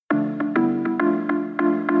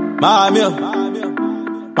Mami.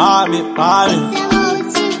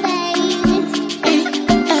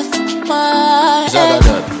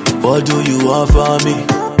 What do you want from me?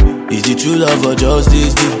 Is it true love or just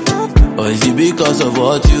this deep? Or is it because of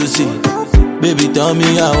what you see? Baby, tell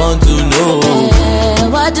me, I want to know.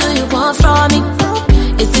 What do you want from me?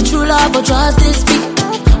 Is it true love or just this deep?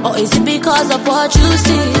 Or is it because of what you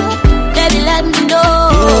see? Baby, let me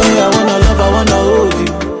know. Yeah, I wanna love, I wanna hold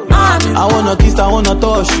you. I wanna kiss, I wanna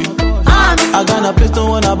touch you. I gonna place no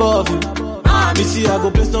one above you. Me see, I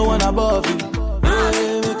go place no one above you.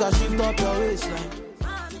 Hey, make a shift up your waistline.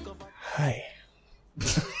 Hi.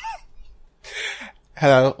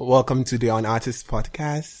 Hello, welcome to the On Artist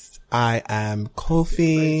Podcast. I am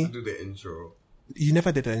Koffi. I used to do the intro. You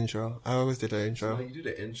never did the intro. I always did the intro. So when you do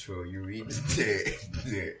the intro, you read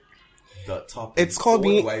the topic. It's called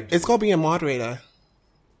being a moderator.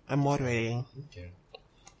 I'm moderating.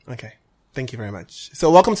 Okay. Thank you very much. So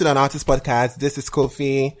welcome to the On Artist Podcast. This is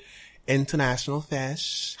Koffi, International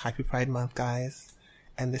Fish. Happy Pride Month, guys.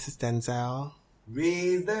 And this is Denzel.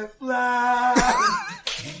 Raise the flag.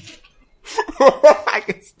 I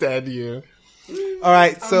can stand you. All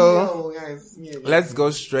right, so let's go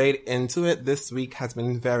straight into it. This week has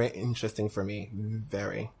been very interesting for me.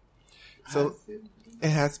 Very. So it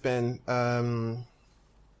has been,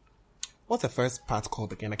 what's the first part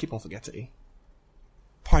called again? I keep on forgetting.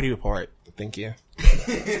 Party report. Thank you. Do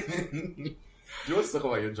you want to talk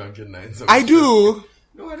about your drunken nights? I do.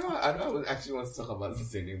 No, I don't actually want to talk about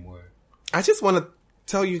this anymore. I just want to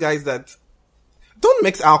tell you guys that don't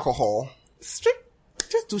mix alcohol.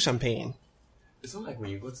 Just do champagne. It's not like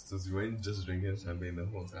when you go to those, you weren't just drinking champagne the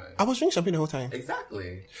whole time. I was drinking champagne the whole time.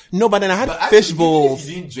 Exactly. No, but then I had fish bowls. If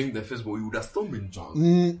you didn't drink the fish bowl, you would have still been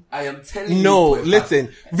drunk. I am telling you. No,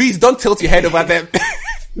 listen. Reese, don't tilt your head over there.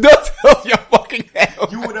 Don't tilt your fucking head over.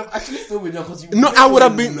 You would have actually still been drunk because you I would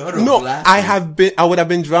have been. No, I would have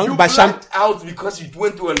been drunk. You but blacked out because you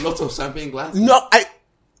went through a lot of champagne glasses. No,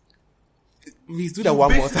 Reese, do that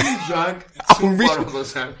one more time. You drank 2 bottles of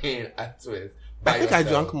champagne at Twist. I think I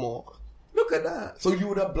drank more. Look at that. So you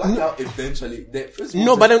would have blacked out eventually.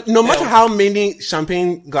 No, but no matter how many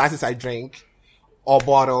champagne glasses I drink or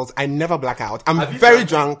bottles, I never black out. I'm very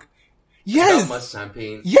drunk. Yes. That much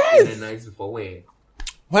champagne. Yes. In the nights before when?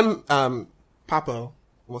 When Papa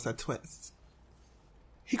was at Twist,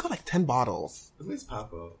 he got like 10 bottles. Who's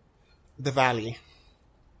Papa? The Valley.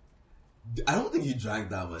 I don't think you drank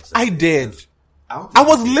that much. I did. I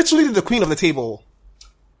was literally the queen of the table.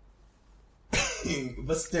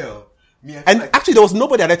 But still. Actually, there was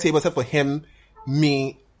nobody at that table except for him,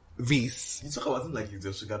 me, Reese. You talk about him like he's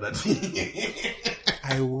a sugar daddy.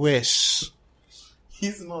 I wish.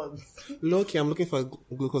 He's not. Loki, I'm looking for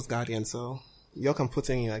a glucose guardian, so y'all can put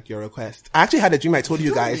in like your request. I actually had a dream I told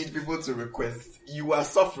you guys. You don't need people to request. You are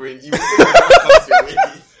suffering. You comes your way.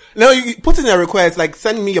 No, you put in a request, like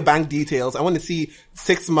send me your bank details. I want to see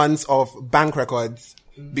 6 months of bank records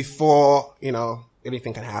before,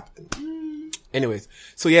 anything can happen. Anyways,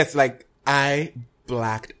 so yes, like I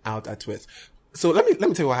blacked out at Twist. So let me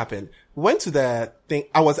tell you what happened. Went to the thing.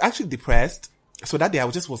 I was actually depressed. So that day I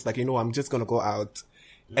was like, I'm just going to go out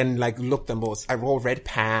and like look the most. I wore red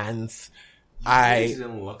pants. You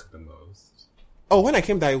didn't look the most. Oh, when I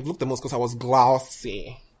came there, I looked the most because I was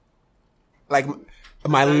glossy. Like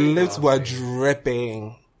my lips were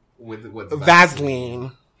dripping with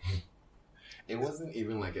Vaseline. It wasn't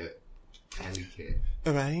even like a candy kid.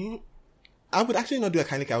 Right? I would actually not do a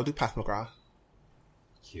candy kid. I would do Pat McGrath.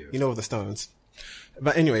 Cute. With the Stones.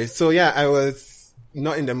 But anyway, so yeah, I was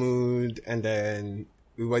not in the mood, and then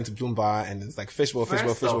we went to Bloom Bar, and it's like fishbowl.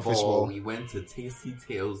 We went to Tasty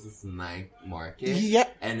Tales' night market. Yeah.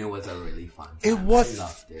 And it was a really fun time. It was. I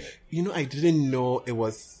loved it. I didn't know it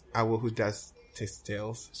was Awo who does Tasty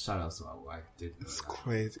Tales. Shout out to Awo. I did know It's that.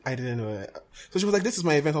 crazy. I didn't know it. So she was like, this is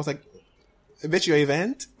my event. I was like, I bet your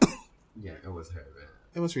event? Yeah, it was her event.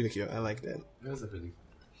 It was really cute. I liked it. It was a really fun.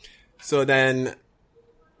 So then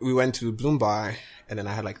we went to Bloom Bar, and then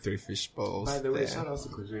I had like 3 fish bowls. By the way, there. shout out to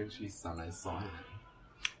Kojirinchi's son. I saw him.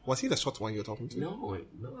 Was he the short one you were talking to? No,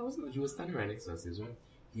 I wasn't. He was standing right next to us.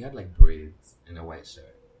 He had like braids and a white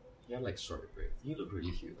shirt. He had like short braids. He looked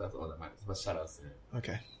really cute. That's all that matters. But shout out to him.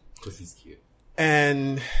 Okay. Because he's cute.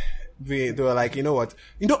 And they were like, you know what?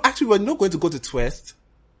 Actually, we're not going to go to Twist.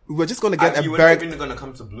 We were just going to get a burger. You were even going to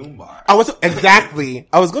come to Bloom Bar. I was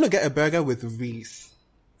going to get a burger with Reese.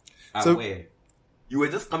 So where? You were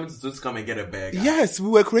just coming to come and get a burger. Yes, we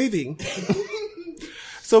were craving.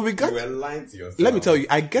 So we got. You were lying to yourself. Let me tell you,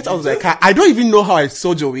 I get out of the car. I don't even know how I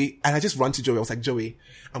saw Joey, and I just run to Joey. I was like, Joey,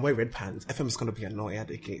 I'm wearing red pants. FM is going to be annoying at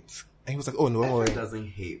the gate. And he was like, oh no, don't worry. FM doesn't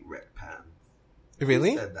hate red pants.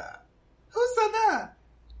 Really? Who said that? Who said that?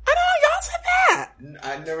 I don't know. Y'all said that.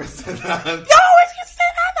 I never said that. Y'all always used to say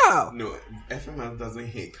that though. No, FML doesn't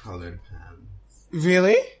hate colored pants.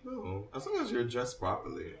 Really? No, as long as you're dressed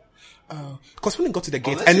properly. Because when we got to the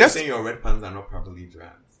gate, Unless and you're that's saying your red pants are not properly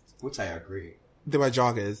dressed, which I agree. they were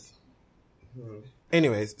joggers.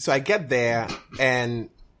 Anyways, so I get there and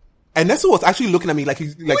Ernesto was actually looking at me like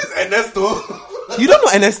he's like. Who is Ernesto? You don't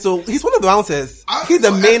know Ernesto? He's one of the bouncers. He's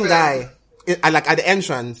the main FM. guy, like at the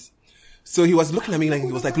entrance. So he was looking at me like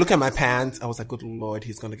he was like, look at my pants. I was like, good lord,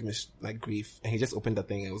 he's gonna give me like grief. And he just opened the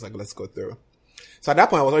thing and was like, let's go through. So at that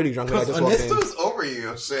point, I was already drunk. And I just walked in. Ernesto's over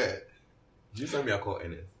you, shit. Did you tell me I call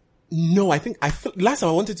Ernest? No, I think last time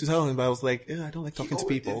I wanted to tell him, but I was like, I don't like talking to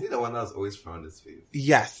people. Is he the one that's always frowned his face?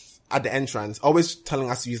 Yes, at the entrance, always telling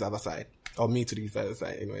us to use the other side or me to use the other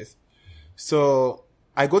side. Anyways, so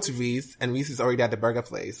I go to Reese and Reese is already at the burger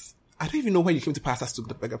place. I don't even know when you came to pass us to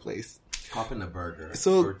the burger place. Hop in a burger.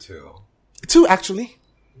 So- or two. Two actually.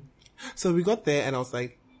 So we got there and I was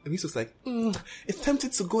like, Reese was like, it's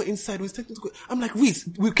tempted to go inside. It's tempted to go. I'm like, Reese,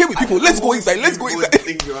 we came with people. Let's go inside. Let's go inside.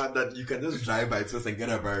 Think you had that you can just drive by to us and get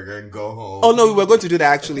a burger and go home. Oh no, we were going to do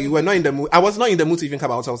that actually. We were not in the mood. I was not in the mood to even come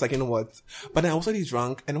out. So I was like, you know what? But then I was already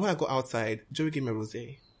drunk. And when I go outside, Joey gave me a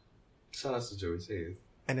rosé. Shout out to Joey Chase.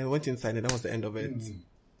 And then I went inside and that was the end of it.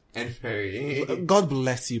 And Perry. God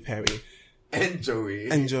bless you, Perry. And Joey.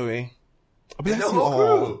 And Joey. Bless the you whole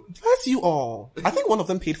all. crew. Bless you all. I think one of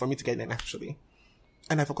them paid for me to get in actually.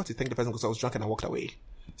 And I forgot to thank the person because I was drunk and I walked away.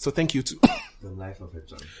 So thank you too. The life of a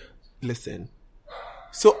junkie. Listen.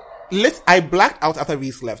 So I blacked out after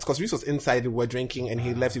Reese left because Reese was inside. We were drinking and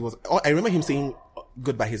he left. I remember him saying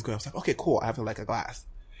goodbye. He's going. I was like, okay, cool. I have like a glass.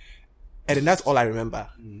 And then that's all I remember.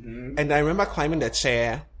 Mm-hmm. And I remember climbing the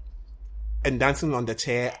chair and dancing on the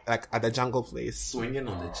chair like at the jungle place. Swinging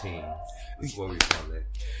on the chains. That's what we call it.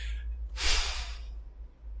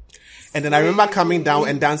 And then I remember coming down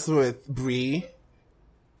and dancing with Bree.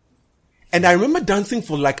 And I remember dancing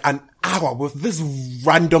for like an hour with this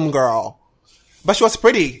random girl. But she was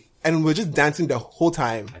pretty. And we were just dancing the whole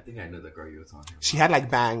time. I think I know the girl you were talking about. She had like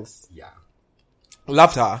bangs. Yeah.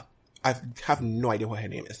 Loved her. I have no idea what her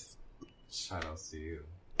name is. Shout out to you.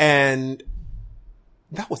 And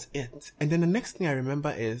that was it. And then the next thing I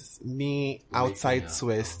remember is me outside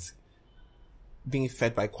Twist being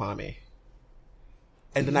fed by Kwame.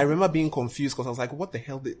 And then I remember being confused because I was like, what the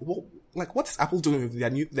hell? What is Apple doing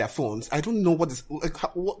with their phones? I don't know what is, like,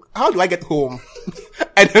 how do I get home?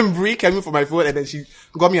 And then Brie came in for my phone and then she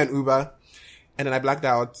got me an Uber. And then I blacked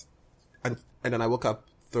out. And then I woke up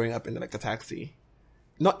throwing up in like a taxi.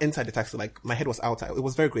 Not inside the taxi, like my head was outside. It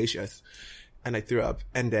was very gracious. And I threw up.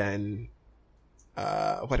 And then,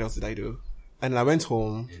 what else did I do? And I went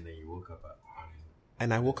home. And then you woke up.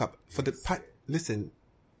 And I woke up for the listen,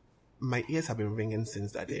 my ears have been ringing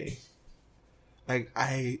since that day. Like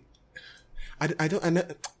I feel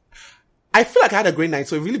like I had a great night,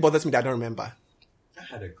 so it really bothers me that I don't remember. I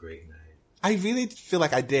had a great night. I really feel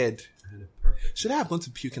like I did. I had a perfect. Should I have gone to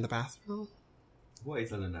puke in the bathroom? What are you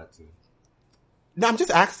telling that to? No, I'm just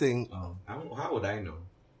asking. Oh, how would I know?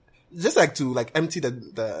 Just like to like empty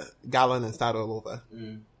the gallon and start all over.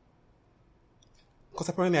 Because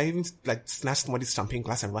apparently I even like snatched somebody's champagne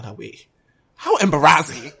glass and ran away. How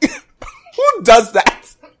embarrassing! Who does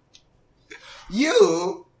that?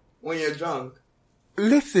 You, when you're drunk.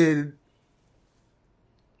 Listen.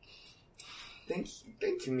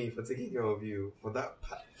 Thank you, me, for taking care of you for that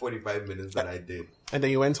 45 minutes that I did. And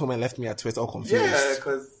then you went home and left me at Twist all confused. Yeah,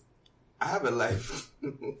 because I have a life.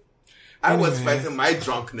 I was fighting my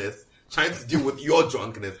drunkenness, trying to deal with your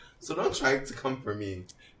drunkenness. So don't try to come for me.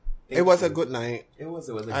 It was a good night. It was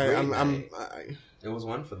a great night. It was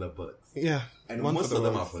one for the books. Yeah. And most of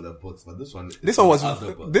them are for the books, but this one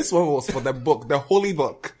was for the book, the holy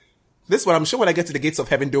book. This one, I'm sure when I get to the gates of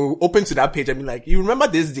heaven, they'll open to that page and be like, you remember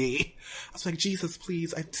this day? I was like, Jesus,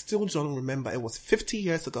 please. I still don't remember. It was 50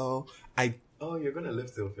 years ago. Oh, you're going to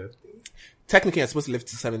live till 50? Technically, I'm supposed to live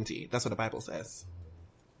to 70. That's what the Bible says.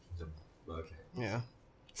 Okay. Yeah.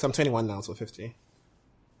 So I'm 21 now, so 50.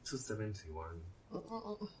 To 71.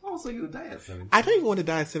 Oh, so you die at 70. I don't even want to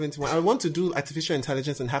die at 71. I want to do artificial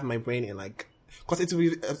intelligence and have my brain in like, cause it will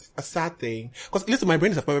be a sad thing. Cause listen, my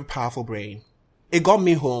brain is a very powerful brain. It got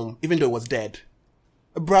me home, even though it was dead.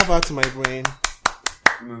 Bravo to my brain.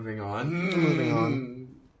 Moving on.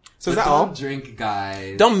 So is that all? Don't drink,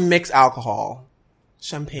 guys. Don't mix alcohol.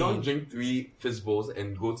 Champagne. Don't drink 3 fizz bowls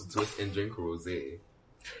and go to Twist and drink rosé.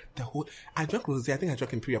 I drank rosé. I think I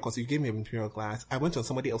drank Imperial because you gave me an Imperial glass. I went on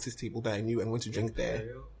somebody else's table that I knew and went to drink there.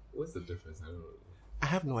 What's the difference? I don't know. I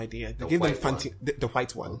have no idea. They gave them Fanta, the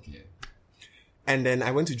white one. Okay. And then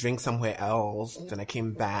I went to drink somewhere else. Then I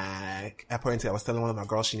came back. Apparently, I was telling one of my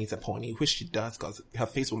girls she needs a pony, which she does because her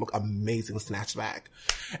face will look amazing snatched back.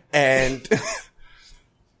 And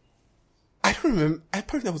I don't remember.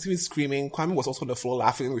 Apparently, I was even screaming. Kwame was also on the floor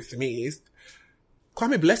laughing with me.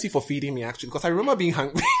 Kwame, bless you for feeding me, actually, because I remember being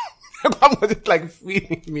hungry. Kwame was just like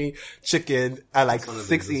feeding me chicken at like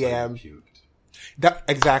 6 a.m. That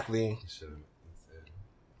exactly.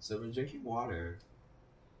 So we're drinking water.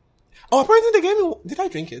 Oh, apparently they gave me. Did I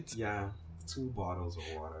drink it? Yeah, 2 bottles of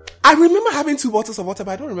water. I remember having 2 bottles of water,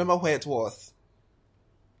 but I don't remember where it was.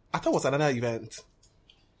 I thought it was another event.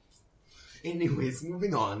 Anyways,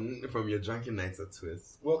 moving on from your drunken nights at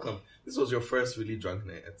Twist. Welcome. This was your first really drunk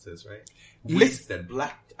night at Twist, right? Wasted,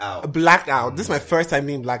 blacked out. Blacked out. This is my first time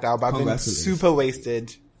being blacked out, but I've been super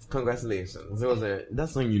wasted. Congratulations.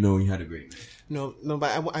 That's when you know you had a great night. No, but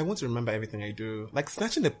I want to remember everything I do. Like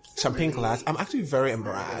snatching the champagne glass, I'm actually very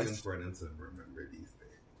embarrassed. It's important to remember these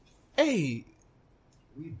things. Hey.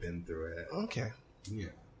 We've been through it. Okay. Yeah.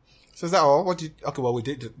 So is that all? Okay, well, we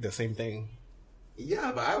did the same thing.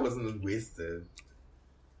 Yeah, but I wasn't wasted.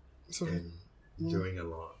 So, enjoying a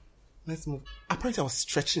lot. Let's move. Apparently I was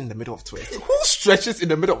stretching in the middle of Twist. Who stretches in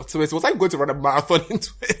the middle of Twist? Was I going to run a marathon in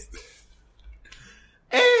Twist?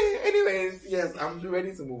 Hey, anyways, yes, I'm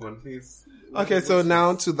ready to move on, please. Okay, so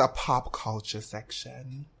now to the pop culture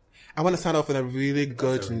section. I want to start off with a really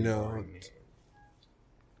good note.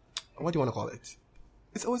 What do you want to call it?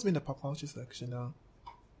 It's always been the pop culture section now.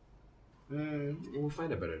 We'll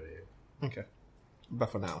find a better name. Okay. But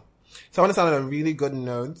for now. So I want to start on a really good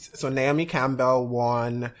note. So Naomi Campbell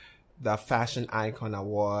won the Fashion Icon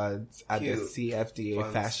Awards at the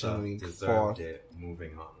CFDA Fashion Week.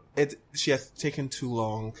 Moving on. She has taken too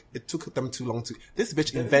long. It took them too long to. This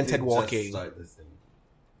bitch invented walking. Just start this thing.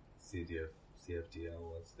 CFDA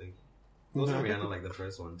Awards thing. Wasn't Rihanna like the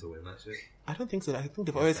first one to win that shit? I don't think so. I think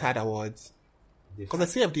they've always had awards.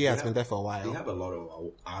 Because the CFDA has been there for a while. They have a lot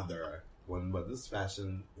of other one, but this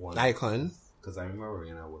fashion one icon. Because I remember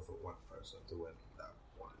Rihanna was the one person to win that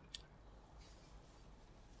one.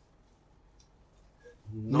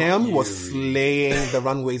 Naomi was slaying the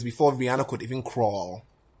runways before Rihanna could even crawl.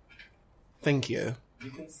 Thank you.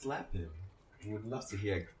 You can slap him. We would love to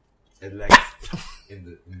hear it like in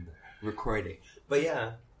the recording. But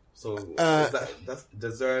yeah, so that's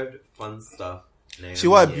deserved fun stuff. Naomi, she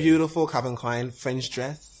wore a beautiful Calvin Klein French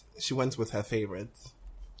dress. She went with her favorites.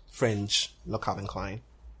 French, not Calvin Klein.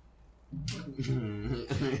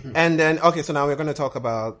 And then, okay, so now we're going to talk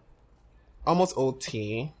about almost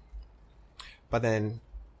OT. But then,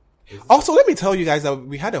 also let me tell you guys that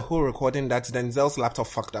we had a whole recording that Denzel's laptop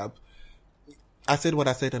fucked up. I said what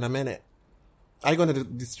I said in a minute. Are you going to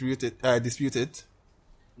dispute it?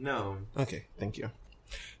 No. Okay, thank you.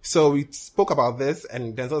 So we spoke about this,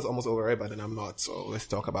 and Denzel's almost over it, but then I'm not. So let's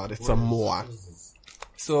talk about it some more.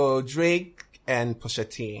 So Drake and Pusha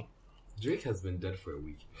T. Drake has been dead for a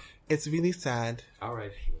week. It's really sad. All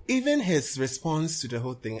right. Even his response to the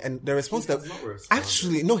whole thing, and the response he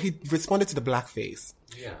responded to the blackface.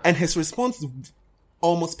 Yeah. And his response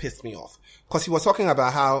almost pissed me off. Because he was talking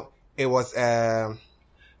about how it was, I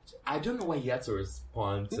don't know why he had to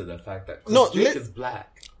respond to the fact that Drake is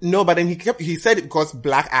black. No, but then he said it because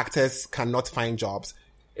black actors cannot find jobs.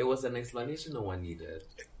 It was an explanation no one needed.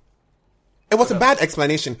 It was a bad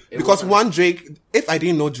explanation because Drake, if I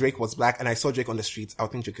didn't know Drake was black and I saw Drake on the streets, I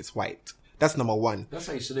would think Drake is white. That's number one. That's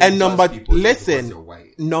why you shouldn't. And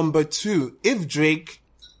number two, if Drake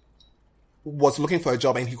was looking for a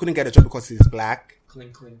job and he couldn't get a job because he's black,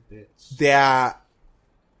 clink, bitch. There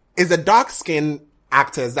is a dark-skinned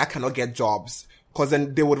actors that cannot get jobs because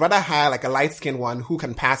then they would rather hire like a light-skinned one who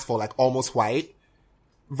can pass for like almost white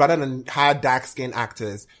rather than hire dark-skinned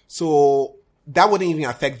actors. So that wouldn't even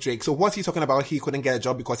affect Drake. So what's he talking about? He couldn't get a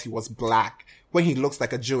job because he was black when he looks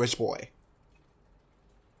like a Jewish boy.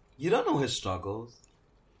 You don't know his struggles.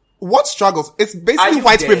 What struggles? It's basically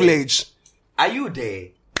white privilege. Are you there?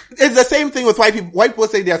 It's the same thing with white people. White people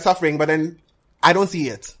say they are suffering, but then I don't see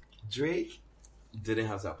it. Drake didn't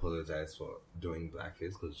have to apologize for doing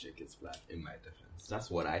blackface because Drake is black, in my defense.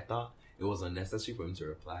 That's what I thought. It was unnecessary for him to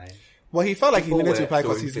reply. Well, he felt like he needed to reply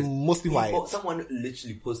because he's mostly white. Someone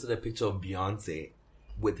literally posted a picture of Beyonce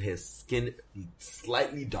with his skin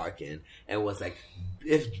slightly darkened and was like,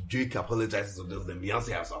 if Drake apologizes for this, then Beyonce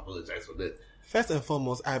has to apologize for this. First and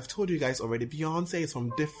foremost, I've told you guys already, Beyonce is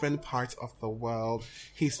from different parts of the world.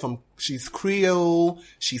 She's Creole,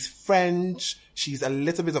 she's French, she's a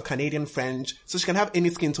little bit of Canadian French, so she can have any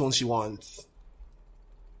skin tone she wants.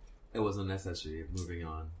 It was unnecessary. Moving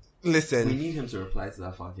on. Listen. We need him to reply to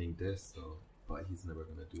that fucking diss, though. but he's never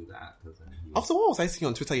gonna do that. Also, what was I seeing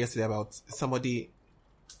on Twitter yesterday about somebody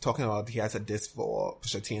talking about he has a diss for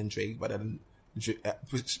Pusha T and Drake, but then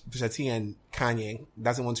Pusha T and Kanye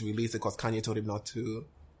doesn't want to release it because Kanye told him not to.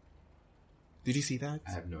 Did you see that?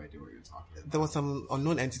 I have no idea what you're talking about. There was some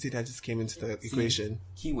unknown entity that just came into the equation.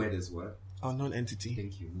 Keyword is what? Unknown entity.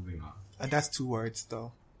 Thank you. Moving on. And that's 2 words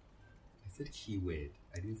though. I said keyword.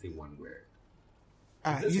 I didn't say one word.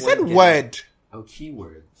 You said word. Oh,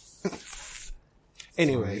 keyword.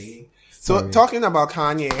 Anyways. Sorry. So talking about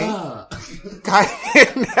Kanye.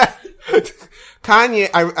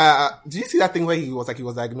 Kanye, did you see that thing where he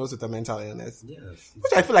was diagnosed with a mental illness? Yes.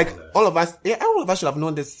 Which I feel like all of us should have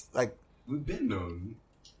known this, like. We've been known.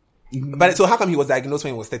 But so how come he was diagnosed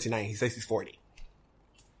when he was 39? He says he's 40.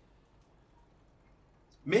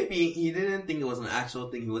 Maybe he didn't think it was an actual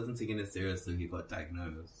thing. He wasn't taking it serious, so he got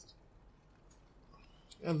diagnosed.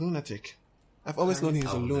 A lunatic. I've always known he's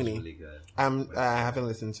a loony. Really good. I haven't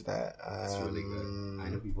listened to that. It's really good. I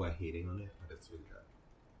know people are hating on it, but it's really good.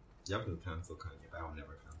 You have to cancel Kanye, but I will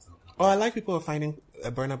never cancel Kanye. Oh, I like people finding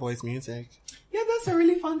Burna Boy's music. Yeah, that's a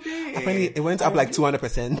really fun thing. Apparently, it went up like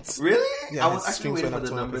 200%. Really? Yeah, I was actually waiting for the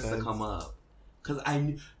 200%. numbers to come up. Because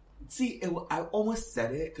I almost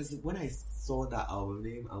said it, because when I saw that album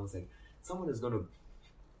name, I was like, someone is going to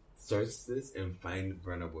search this and find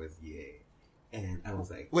Burna Boy's Yay. And I was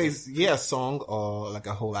like... Wait, is a song or like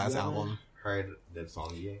a whole ass album? Heard the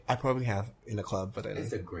song Yay? I probably have in the club, but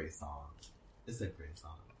it's a great song.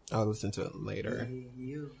 I'll listen to it later.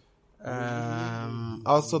 Yeah.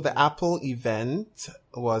 Also, the Apple event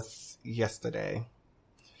was yesterday.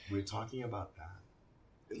 We're talking about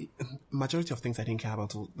that. Majority of things I didn't care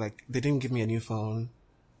about, like, they didn't give me a new phone.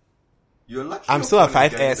 You're lucky. I'm still at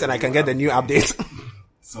 5S and I can get the new update.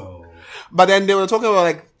 So... But then they were talking about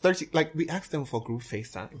like 30, like we asked them for group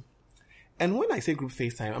FaceTime. And when I say group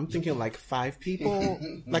FaceTime, I'm thinking like 5 people.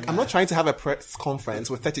 Like I'm not trying to have a press conference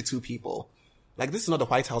with 32 people. Like this is not the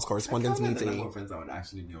White House Correspondents' meeting. meeting. My friends I would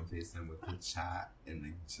actually be on FaceTime with the chat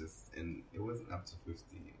and it wasn't up to 50.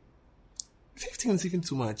 15 is even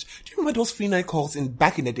too much. Do you remember those free night calls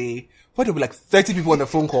back in the day where there were like 30 people on the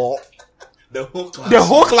phone call? The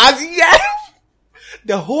whole class, yeah!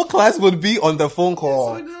 The whole class would be on the phone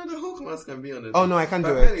call. So now the whole class can be on it. Oh no, I can't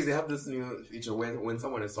do apparently it. They have this new feature when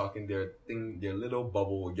someone is talking, their little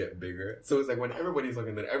bubble will get bigger. So it's like when everybody's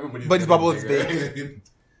talking, then everybody's. But his bubble is bigger. big.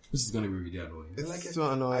 Which is gonna be really annoying. It's like, so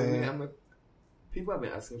annoying. People have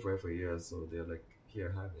been asking for it for years, so they're like,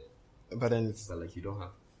 "Here, have it." But then but like you don't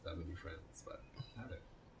have that many friends, but have it.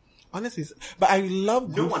 Honestly, but I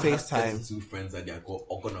love group FaceTime. Has 2 friends that they're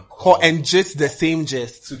gonna call and just the same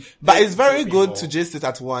gist. But it's very good to gist it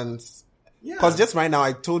at once. Yeah. Because just right now,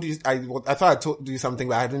 I told you, I thought I told you something,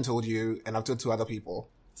 but I hadn't told you, and I've told 2 other people.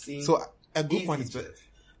 See, so a group one is better.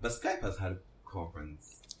 But Skype has had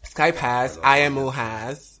conference. Skype has, IMO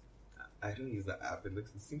has. I don't use that app. It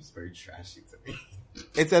seems very trashy to me.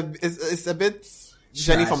 It's a bit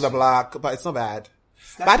Jenny from the block, but it's not bad.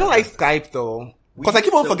 Skype but I don't like Skype though. Because I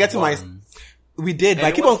keep on forgetting we did, but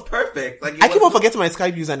I keep on perfect. Like I keep on forgetting my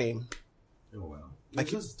Skype username. Oh well. You're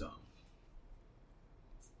just dumb.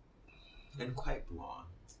 And quite blonde.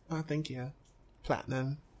 Oh, thank you.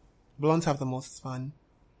 Platinum. Blondes have the most fun.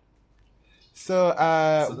 So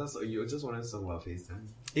that's you just wanted to talk about FaceTime?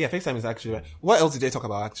 Yeah, FaceTime is actually what else did they talk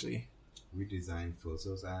about actually? Redesigned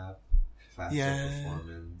Photos app, faster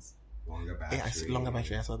performance, longer battery. Yeah, longer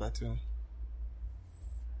battery, I saw that too.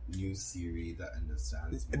 New Siri that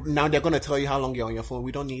understands more. Now they're going to tell you how long you're on your phone.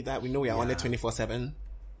 We don't need that. We know we are on it 24/7.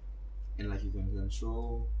 And like you can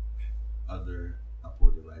control other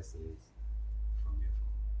Apple devices from your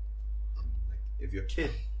phone. And like if your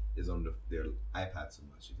kid is on their iPad too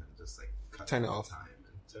much, you can just like turn it off. Time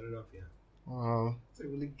and turn it off. Yeah. Wow. It's a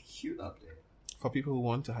really cute update for people who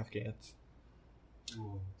want to have kids.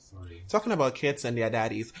 Oh, sorry. Talking about kids and their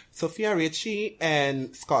daddies, Sophia Richie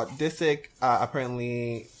and Scott Disick are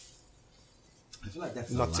apparently. I feel like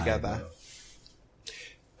that's not together.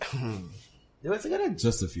 They were together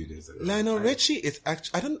just a few days ago. Lionel Richie is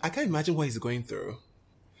actually. I can't imagine what he's going through.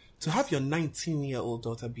 To have your 19-year-old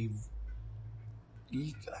daughter be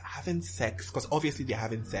having sex, because obviously they're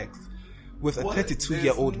having sex with a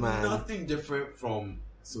 32-year-old man. Nothing different from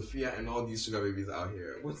Sophia and all these sugar babies out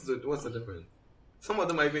here. What's the difference? Some of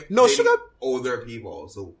them might be older people.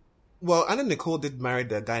 So, well, Anna Nicole did marry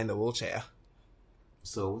the guy in the wheelchair.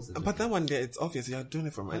 So, what's the difference? But that one there, it's obvious you're doing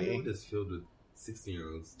it for money. Hollywood is filled with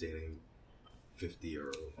 16-year-olds dating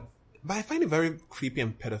 50-year-olds. But I find it very creepy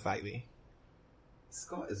and pedophile-y.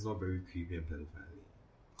 Scott is not very creepy and pedophile-y.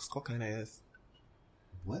 Scott kind of is.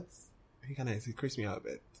 What? He kind of is. He creeps me out a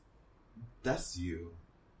bit. That's you.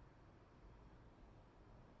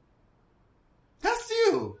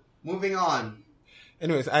 you. Moving on.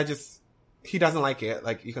 Anyways, he doesn't like it.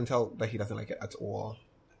 Like, you can tell that he doesn't like it at all.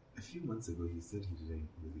 A few months ago, he said he didn't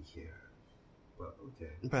really care. But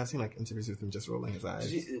okay. But I've seen like interviews with him just rolling his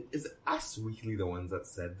eyes. Is Us Weekly the ones that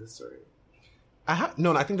said this story?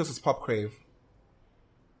 No, I think this was Pop Crave.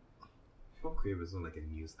 Pop Crave is not like a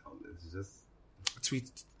news outlet. It's just Tweet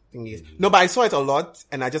thingies. No, but I saw it a lot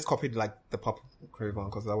and I just copied like the Pop Crave one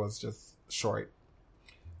because that was just short.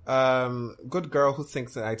 Good girl who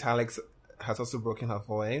sings in italics has also broken her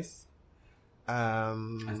voice. I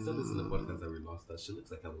said this in the podcast that we lost that she looks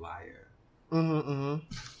like a liar.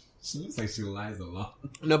 She looks like she lies a lot.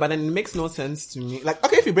 No, but then it makes no sense to me. Like,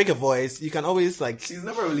 okay, if you break a voice, you can always like. She's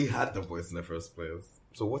never really had the voice in the first place.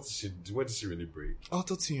 So what did she really break?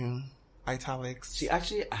 Auto-tune, italics. She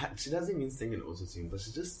doesn't even sing in auto-tune, but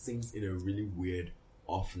she just sings in a really weird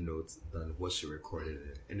off note than what she recorded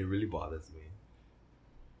it, and it really bothers me.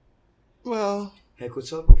 Well, her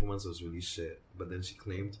Coachella performance was really shit, but then she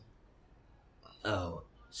claimed,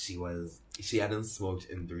 she hadn't smoked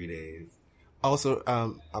in 3 days. Also,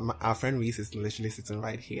 our friend Reese is literally sitting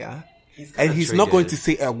right here. He's not going to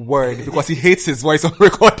say a word because he hates his voice on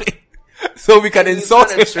recording. So we can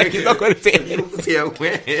insult him and he's not going to say anything. Say a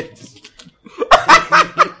word.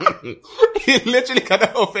 He literally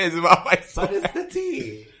cannot open his mouth. But it's the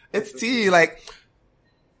tea. It's tea, like,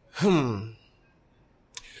 For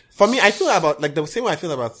me, I feel about, like, the same way I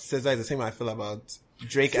feel about SZA is the same way I feel about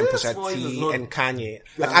Drake and Pusha T and Kanye.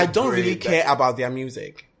 Like, I don't really care about their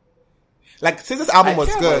music. Like, SZA's album was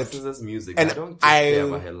good. SZA's music. And I don't just care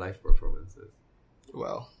about her live performances.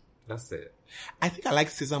 Well, that's it. I think I like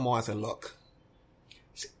SZA more as a look.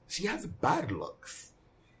 She has bad looks.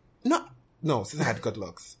 No, SZA had good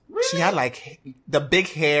looks. Really? She had like the big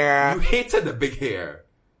hair. You hated the big hair.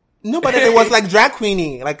 No, but then it was like drag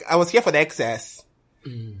queeny. Like, I was here for the excess.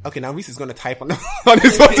 Okay, now Reese is going to type on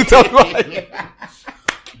his phone to tell me what.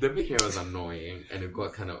 The big hair was annoying and it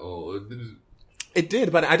got kind of old. It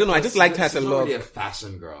did, but I don't know. I just liked her to look. She's not look. really a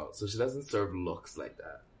fashion girl, so she doesn't serve looks like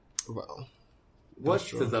that. Well, what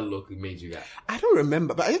SZA look made you get? I don't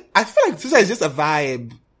remember, but I feel like SZA is just a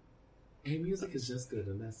vibe. Her music is just good,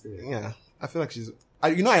 and that's it. Yeah, I feel like she's.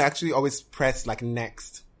 I actually always press like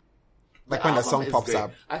next, like when the song pops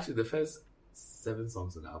up. Actually, the first 7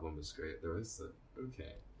 songs on the album is great. The rest are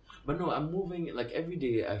okay, but no, I'm moving. Like every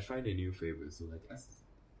day, I find a new favorite. So like,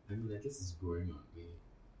 this is growing on me.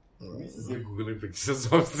 This is googling pictures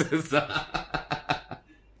of SZA.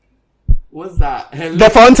 What's that? The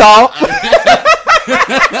frontal.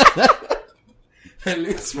 Her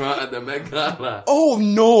lips were at the Met Gala. Oh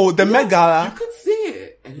no, the Met Gala. You could see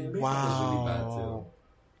it. And her makeup was really bad too.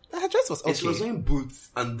 Her dress was okay. And she was wearing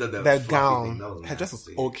boots under the gown. Thing. Her dress was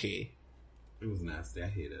okay. It was nasty. I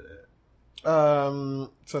hated it.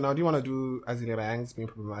 So now do you want to do Azealia Banks being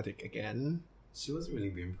problematic again? She wasn't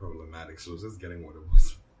really being problematic. She was just getting what it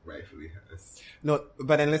was rightfully hers. No,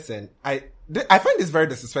 but then listen, I find this very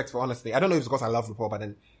disrespectful, honestly. I don't know if it's because I love RuPaul, but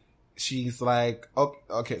then she's like,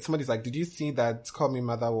 okay, somebody's like, did you see that Call Me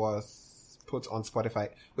Mother was put on Spotify?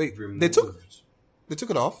 Wait, removed. they took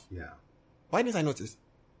it off? Yeah. Why didn't I notice?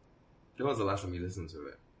 When was the last time you listened to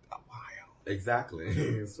it? A while.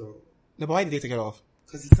 Exactly. So. No, but why did they take it off?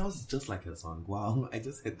 Because it sounds just like her song. Wow, I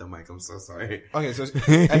just hit the mic. I'm so sorry. Okay, so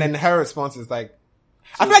and then her response is like,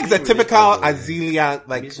 I feel like it's a typical Azealia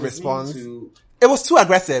response. It was too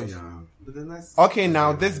aggressive. Yeah, but then that's okay.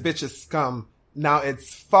 Now this bitch is scum. Now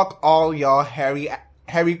it's fuck all y'all hairy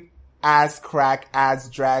ass crack ass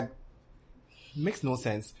drag. Makes no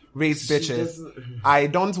sense. Race bitches. I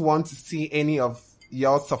don't want to see any of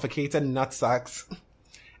y'all suffocated nutsacks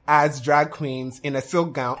as drag queens in a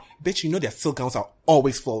silk gown. Bitch, you know their silk gowns are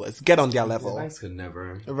always flawless. Get on their level. The could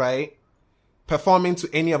never. Right? Performing to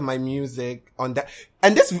any of my music on that.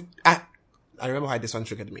 And this, I remember how this one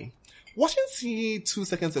triggered me. Wasn't she 2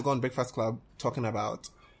 seconds ago on Breakfast Club talking about,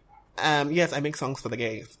 yes, I make songs for the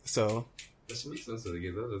gays. So. But she makes songs for the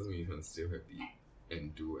gays. That doesn't mean you can steal her beat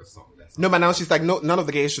and do a song. No, but now she's like, no, none of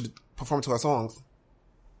the gays should perform to her songs.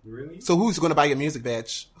 Really? So who's gonna buy your music,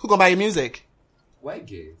 bitch? Who gonna buy your music? White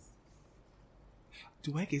gays.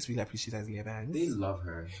 Do white gays really appreciate Azealia Banks? They love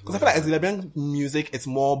her. Because I feel like Azealia Banks' music is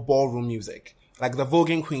more ballroom music. Like the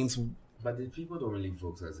voguing queens. But the people don't really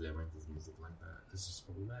vogue to Azealia Banks' music like that. This is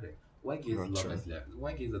problematic. White gays love Azealia Banks.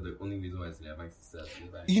 White gays are the only reason why Azealia Banks is still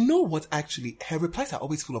Azealia Banks. You know what, actually? Her replies are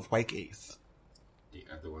always full of white gays. They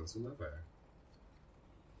are the ones who love her.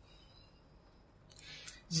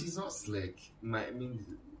 She's not slick.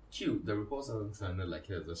 Cute. The reports sounded like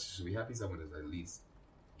her, but she should be happy someone is at least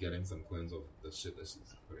getting some coins of the shit that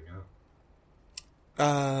she's putting out.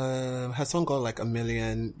 Her song got like 1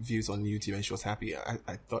 million views on YouTube and she was happy.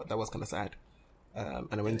 I thought that was kind of sad. And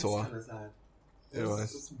I went to her. Kind of sad. It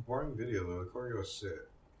was. It's a boring video though. The choreo was shit.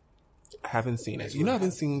 I haven't seen it. You know, I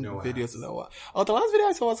haven't seen videos in a while. Oh, the last video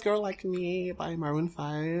I saw was Girl Like Me by Maroon 5.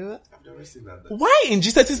 I've never seen that. Why in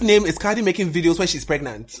Jesus' name is Cardi making videos when she's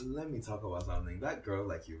pregnant? Let me talk about something. That Girl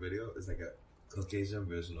Like You video is like a Caucasian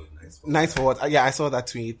version of Nice For What. Nice For What? Yeah, I saw that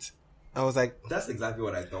tweet. I was like... That's exactly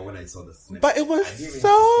what I thought when I saw the snippet. But it was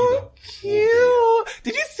so cute.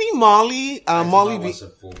 Did you see Molly? Molly... watched the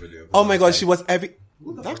full video. Oh my god, she was every...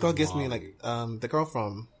 That girl gives me like... the girl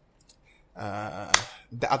from...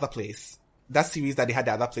 The Other Place. That series that they had,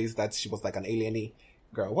 The Other Place, that she was like an alien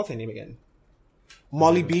girl. What's her name again?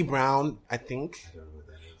 Molly B. Brown, I think. I don't know what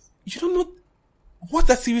that is. You don't know? What's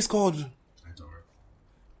that series called? I don't know.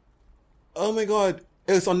 Oh my god.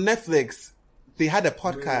 It was on Netflix. They had a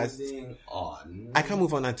podcast. Moving on. I can't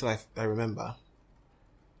move on until I remember.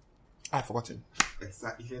 I've forgotten.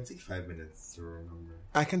 Exactly. You can take 5 minutes to remember.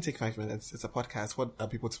 I can take 5 minutes. It's a podcast. What are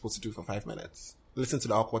people supposed to do for 5 minutes? Listen to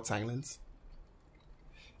the awkward silence?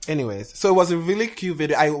 Anyways, so it was a really cute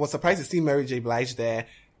video. I was surprised to see Mary J. Blige there.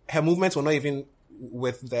 Her movements were not even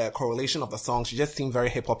with the correlation of the song. She just seemed very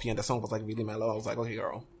hip-hoppy and the song was like really mellow. I was like, okay,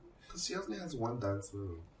 girl. Because she only has one dance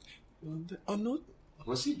move. Oh, no.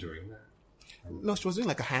 Was she doing that? No, she was doing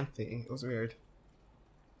like a hand thing. It was weird.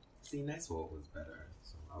 See, Nice For What was better.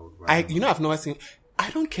 So I would I've never seen... I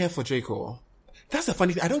don't care for Draco. That's the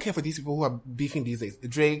funny thing. I don't care for these people who are beefing these days.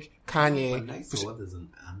 Drake, Kanye. But Nice For What is an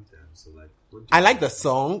anthem, so like... I like the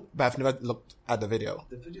song, but I've never looked at the video.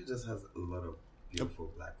 The video just has a lot of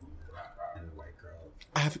beautiful black women and white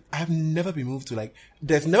girls. I have never been moved to like...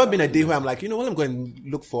 There's never been a day where I'm like, you know what, I'm going to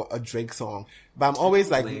look for a Drake song. But I'm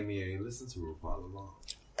always like... Blame me, you listen to RuPaul a lot.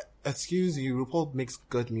 Excuse you, RuPaul makes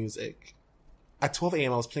good music. At 12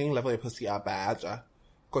 a.m. I was playing Level Your Pussy Out by Aja.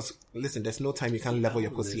 Because, listen, there's no time you can level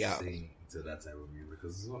your pussy out. To that type of music.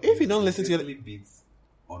 It's not if you don't listen to it, beats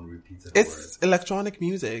on repeated it's words. Electronic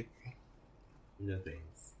music. No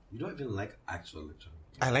thanks. You don't even like actual electronic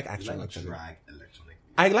music. I like actual electronic. electronic. Drag electronic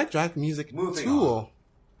music. I like drag music Moving too. on.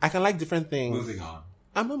 I can like different things. Moving on.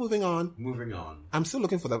 I'm not moving on. Moving on. I'm still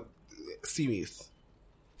looking for the series.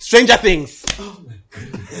 Stranger Things. Oh my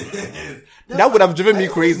goodness. That would have driven me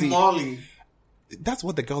crazy. Molly. That's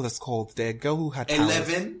what the girl is called. The girl who had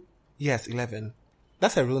 11? Yes, 11.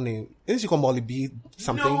 That's her real name. Isn't she called Molly B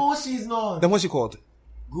something? No, she's not. Then what's she called?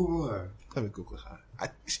 Google her. Let me Google her.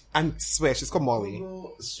 I swear she's called Molly.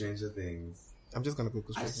 Google Stranger Things. I'm just gonna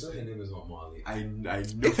Google I Stranger swear Things. her name is not Molly. I know.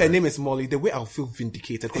 If her name is Molly, the way I'll feel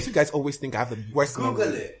vindicated, because you guys always think I have the worst Google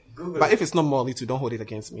memory. it. Google But it. if it's not Molly too, don't hold it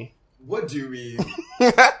against me. What do you mean?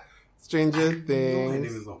 Stranger No, her name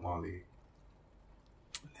Things. is not Molly.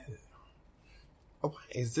 Oh, why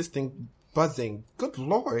is this thing buzzing? Good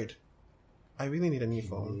lord. I really need a new Her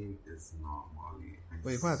phone. name is not Molly.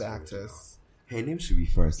 Wait, what are the actors? Her name should be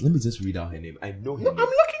first. Let me just read out her name. I know her No, name. I'm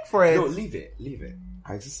looking for it. No, leave it. Leave it.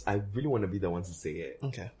 I really want to be the one to say it.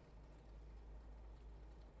 Okay.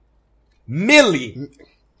 Millie.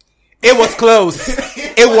 It was close.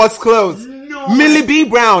 It was close. No. Millie B.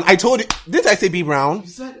 Brown. I told you. Did I say B. Brown? You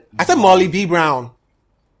said I said Molly B. Brown.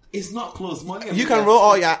 It's not close. Molly and You Millie can are- roll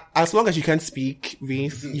all your, as long as you can speak,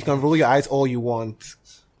 Reese, you can roll your eyes all you want.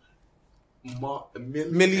 Millie,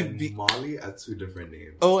 Millie and B- Molly are two different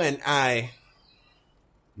names. O and I.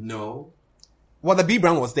 No, Well, the B.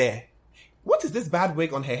 Brown was there. What is this bad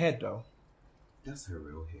wig on her head, though? that's her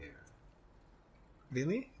real hair.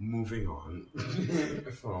 Really? Moving on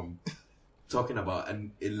from talking about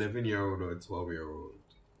an 11-year-old or a 12-year-old.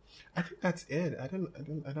 I think that's it. I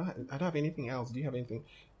don't have anything else. Do you have anything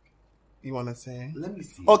you want to say? Let me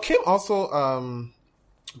see. Oh, Kim also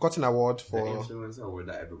got an award The for. influencer award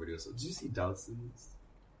that everybody was. Did you see Dawson's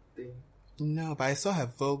thing? No, but I saw her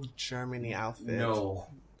Vogue Germany outfit. No,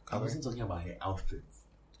 I Cover. wasn't talking about her outfits.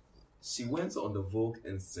 She went on the Vogue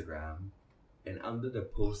Instagram, and under the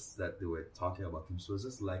posts that they were talking about him, she was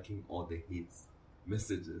just liking all the hate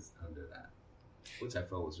messages under that, which I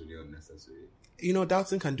felt was really unnecessary. You know,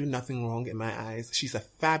 Dawson can do nothing wrong in my eyes. She's a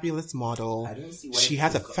fabulous model. I don't see why She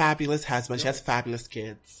has a Kim fabulous husband. She No. has fabulous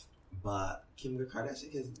kids. But Kim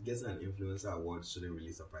Kardashian gets an influencer award shouldn't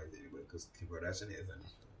really surprise anybody because Kim Kardashian is an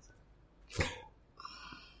influencer.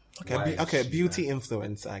 Okay, Why okay, is she beauty that?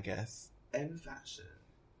 influencer, I guess. And fashion.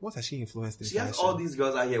 What has she influenced in She has fashion? all these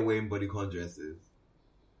girls out here wearing bodycon dresses.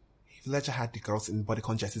 Heath Ledger had the girls in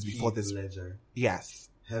bodycon dresses before Heath this. Ledger. Yes.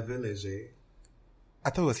 Heavy Ledger. I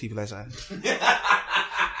thought it was Heath Ledger.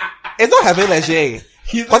 It's not Heaven Ledger.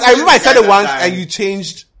 Because I remember I said it once and you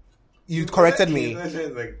changed, you corrected me. Heath Ledger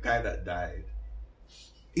is the guy that died.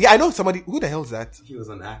 Yeah, I know somebody. Who the hell is that? He was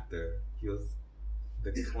an actor. He was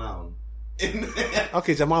the clown.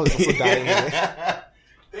 Okay, Jamal is also dying here.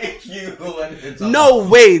 Thank you. No,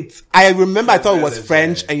 wait. I remember I thought it was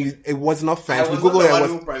French and it was not French. We googled it.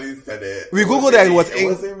 Who probably said it. We googled it. It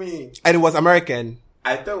wasn't me. And it was American.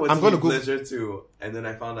 I thought it was I'm gonna Heath Ledger too, and then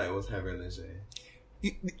I found out it was Heaven Ledger.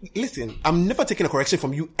 Listen, I'm never taking a correction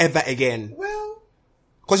from you ever again. Well,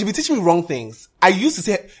 because you've been teaching me wrong things. I used to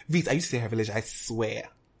say Heaven Ledger. I swear.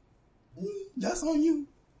 That's on you.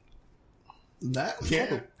 That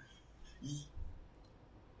yeah.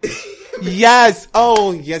 Yes.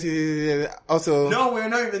 Oh, yes. Also, no, we're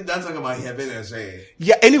not even done talking about Heaven Ledger.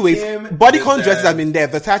 Yeah. Anyways, bodycon dresses have been there.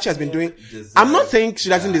 Versace has been doing. I'm not saying she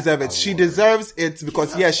doesn't deserve it. She deserves it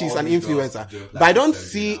because she's an influencer. But I don't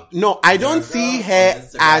see. No, I don't see her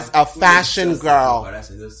as a fashion girl.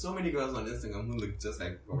 There's so many girls on Instagram who look just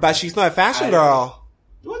like. But she's not a fashion girl.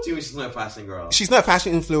 What do you mean she's not a fashion girl? She's not a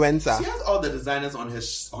fashion influencer. She has all the designers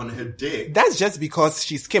on her dick. That's just because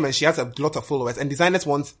she's Kim and she has a lot of followers, and designers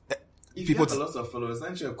want people to. If you have a lot of followers,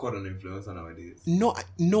 aren't you a quote an influencer nowadays?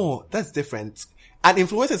 No, that's different. An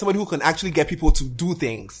influencer is somebody who can actually get people to do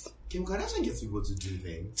things. Kim Kardashian gets people to do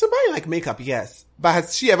things. To buy like makeup, yes. But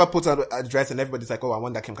has she ever put on a dress and everybody's like, oh, I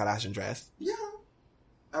want that Kim Kardashian dress? Yeah.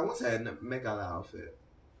 I want her Met Gala outfit.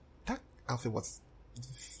 That outfit was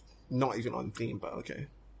not even on theme, but okay.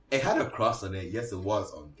 It had a cross on it. Yes, it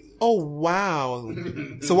was on theme. Oh, wow.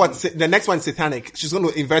 So what? The next one's satanic. She's going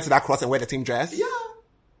to invert that cross and wear the team dress? Yeah.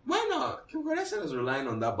 Why not? Kim Kardashian is relying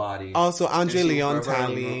on that body. Also, Andre Leon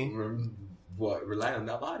Talley. Rely on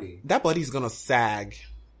that body. That body is going to sag.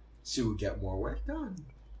 She will get more work done.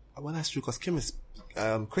 Well, that's true because Chris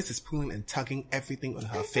is pulling and tugging everything on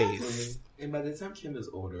her face. And by the time Kim is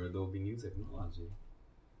older, there will be new technology.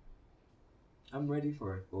 I'm ready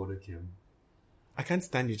for older Kim. I can't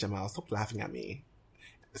stand you, Jamal. Stop laughing at me.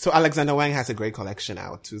 So Alexander Wang has a great collection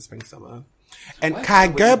out too, spring summer. And Kai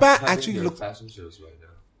Gerber actually looked fashion shows right now.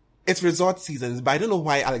 It's resort seasons, but I don't know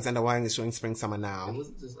why Alexander Wang is showing spring summer now. It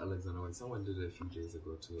wasn't just Alexander Wang. Someone did it a few days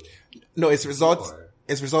ago too. No, it's resort.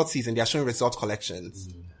 It's resort season. They are showing resort collections.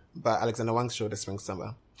 But Alexander Wang showed the spring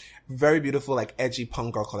summer. Very beautiful, like edgy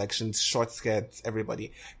punk girl collections, short skirts,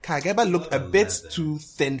 everybody. Kai Gerber looked a bit too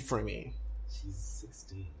thin for me. She's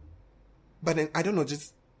 16. But then, I don't know,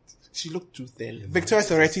 just, she looked too thin. Yeah, Victoria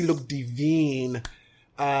Soretti looked divine.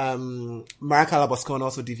 Mariah Calaboscone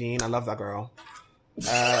also divine. I love that girl.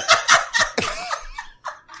 The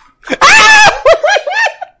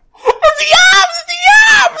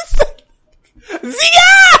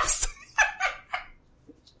abs!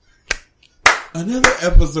 Another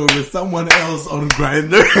episode with someone else on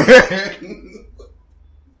Grindr.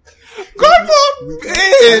 Come on,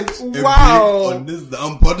 bitch! Wow. On this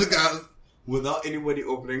damn podcast. Without anybody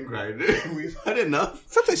opening Grindr, we've had enough.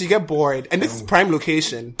 Sometimes you get bored, and this is prime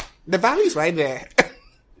location. The value's right there.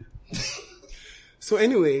 So,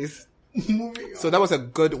 anyways, so that was a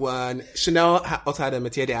good one. Chanel also had a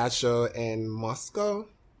Métier d'Art show in Moscow.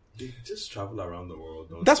 They just travel around the world.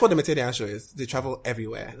 That's what the Métier d'Art show is. They travel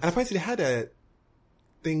everywhere. And apparently, they had a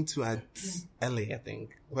thing too at LA, I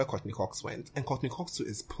think, where Courtney Cox went, and Courtney Cox too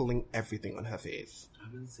is pulling everything on her face. I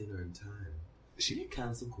haven't seen her in time. She did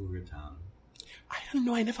cancel Koreatown. I don't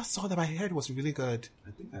know. I never saw that, but I heard it was really good.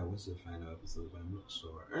 I think I watched the final episode, but I'm not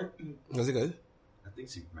sure. Was it good? I think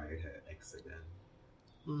she married her ex again.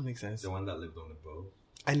 Makes sense. The one that lived on the boat.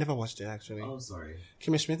 I never watched it, actually. Oh, sorry.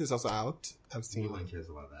 Kimmy Schmidt is also out. I've seen. No one cares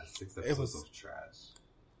about that. 6 episodes of trash.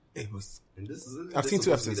 It was. And I've seen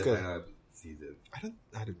 2 episodes. Good. Season. I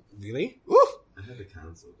don't really. Ooh. I had to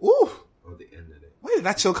cancel. Ooh. Or the end of it. Where did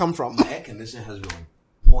that chill come from? My air conditioner has been on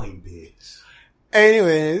point, bitch.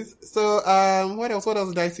 Anyways, so what else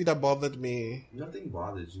did I see that bothered me? Nothing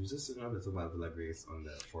bothered you. Just sitting around talking about Villa Grace on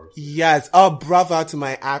the Forbes. Yes. Oh, brother to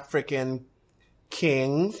my African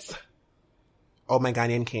kings. Oh, my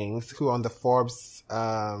Ghanaian kings who are on the Forbes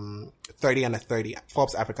 30 under 30.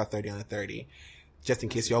 Forbes Africa 30 under 30. Just in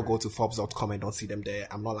case y'all go to Forbes.com and don't see them there.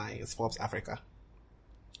 I'm not lying. It's Forbes Africa.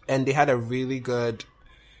 And they had a really good,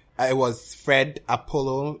 it was Fred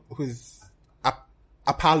Apollo, who's,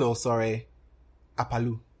 Apollo.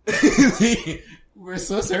 We're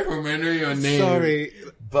so sorry for remembering your name. Sorry.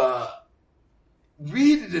 But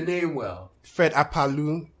read the name well. Fred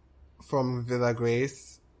Apollo from Villa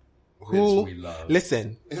Grace. Who, we love.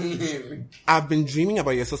 Listen, I've been dreaming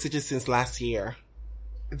about your sausages since last year.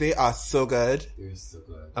 They are so good. They're so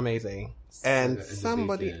good. Amazing. And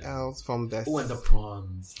somebody else from the... Oh, and the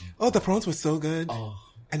prawns. Oh, the prawns were so good. Oh.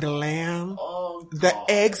 And the lamb. Oh, God. The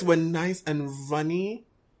eggs were nice and runny.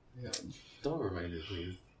 Yeah. Don't remind me,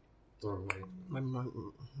 please. My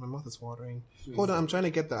mouth is watering. Hold on, I'm trying to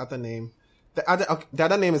get the other name. The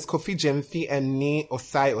other name is Koffi and Ni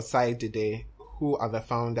Osai Dede, who are the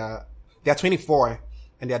founder. They are 24,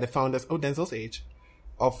 and they are the founders. Oh, Denzel's age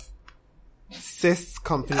of Cis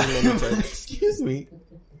Company Limited. Excuse me.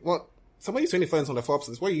 What? Somebody's 24 and on the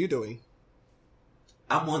Forbes. What are you doing?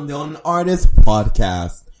 I'm on the Artist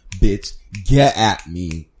Podcast, bitch. Get at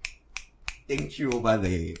me. Thank you over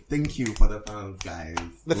there. Thank you for the fans, guys.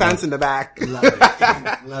 The fans in the back. Love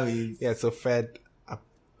it. Love it. Yeah, so Fred.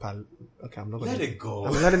 Okay, I'm not gonna Let it go.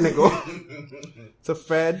 I'm letting it go. So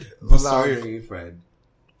Fred. Sorry, Fred.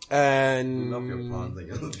 And Love your plans, I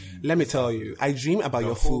guess. let me tell you, I dream about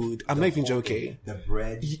your food. I'm not even joking. The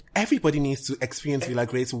bread. Everybody needs to experience Villa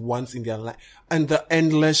Grace once in their life. And the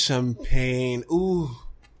endless champagne. Ooh.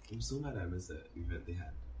 I'm so mad I missed the event they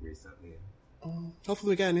had recently.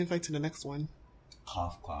 Hopefully we get an invite to the next one.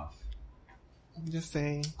 Cough. I'm just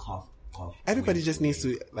saying. Cough. Everybody Wink, just needs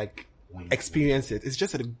to wink. experience it. It's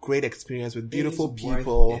just a great experience with beautiful It's worth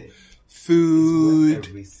people, it. food. It's worth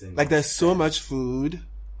every single Like there's so cent. much food.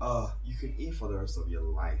 You can eat for the rest of your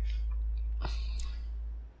life.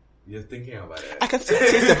 You're thinking about it. I can still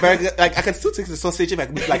taste the burger. Like I can still taste the sausage if I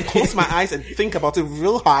like close my eyes and think about it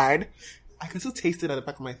real hard. I can still taste it at the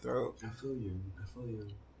back of my throat. I feel you.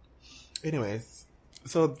 Anyways,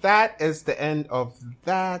 so that is the end of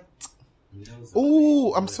that.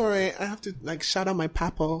 Oh, I'm sorry. I have to shout out my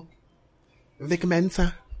papa, Vic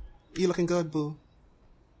Mensa. You looking good, boo?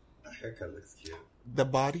 The haircut looks cute. The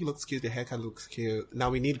body looks cute. The haircut looks cute.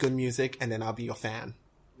 Now we need good music, and then I'll be your fan.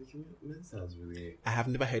 Vic Mensa's really. I have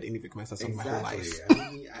never heard any Vic Mensa song my whole life.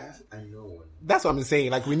 I know one. That's what I'm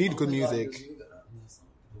saying. We need good music.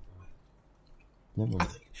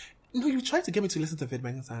 No, you tried to get me to listen to Vic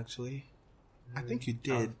Mensa, actually. I think you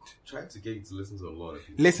did. I tried to get you to listen to a lot of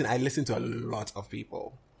people. Listen, I listen to a lot of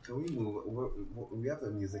people. Can we move? We have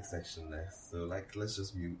the music section next, so let's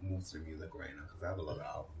just move to the music right now because I have a lot of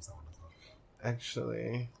albums I want to talk about.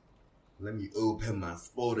 Actually, let me open my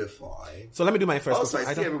Spotify. So let me do my first. Also,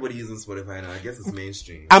 I see everybody using Spotify now. I guess it's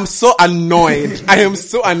mainstream. I'm so annoyed. I am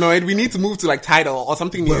so annoyed. We need to move to Tidal or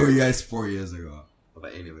something new. Where were you guys 4 years ago?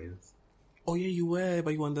 But anyways. Oh yeah, you were,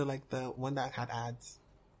 but you were the one that had ads.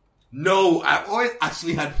 No, I always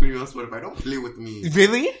actually had premium Spotify. Don't play with me.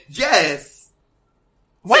 Really? Yes.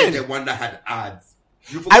 When? The one that had ads.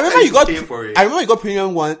 I remember you got pay for it. I remember you got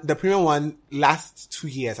premium one. The premium one last 2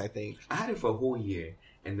 years, I think. I had it for a whole year,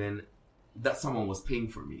 and then that someone was paying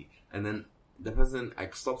for me, and then the person, I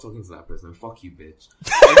stopped talking to that person. Fuck you, bitch.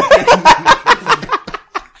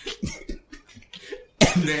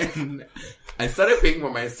 And then I started paying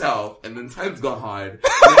for myself, and then times got hard. And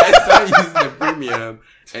I started using the premium,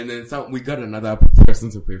 and then we got another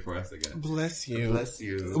person to pay for us again. Bless you. Bless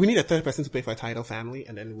you. We need a third person to pay for a Tidal family,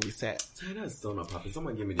 and then we set. Tidal is still not popping.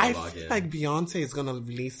 Someone give me the I login. feel like Beyonce is gonna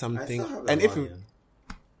release something, I still have and if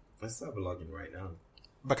I still have a login right now.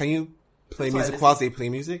 But can you play That's why music whilst they play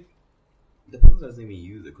music? The person doesn't even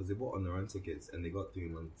use it because they bought on the run tickets and they got 3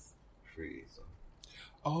 months free. So.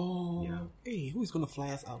 Oh, Yeah. Hey, who is gonna fly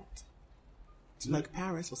us out? To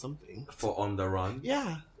Paris or something? For on the run?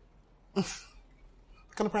 Yeah. Kind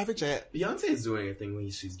of private jet. Beyonce is doing a thing where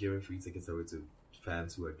she's giving free tickets away to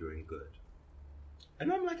fans who are doing good.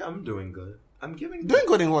 And I'm like, I'm doing good. I'm giving Doing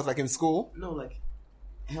good in what? Like in school? No,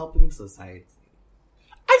 helping society.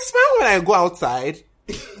 I smile when I go outside.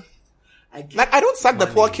 I don't suck the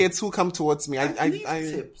poor kids who come towards me. I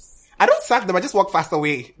tips. I don't suck them. I just walk fast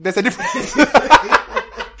away. There's a difference.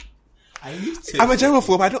 I need tips. I'm a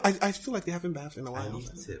germaphobe. I feel like they haven't bathed in a while. I need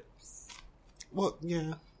tips. Well,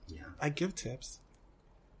 yeah. Yeah. I give tips.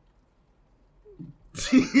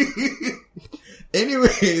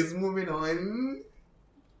 Anyways, moving on.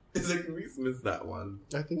 It's like Reese missed that one.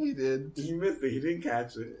 I think he did. He missed it. He didn't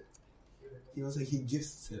catch it. He was like, he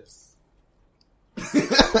gives tips.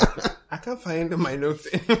 I can't find my notes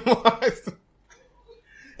anymore.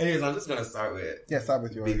 Anyways, I'm just gonna start with start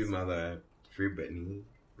with yours. Baby Mother, Free Britney.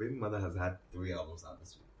 Baby Mother has had 3 albums out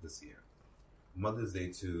this year. Mother's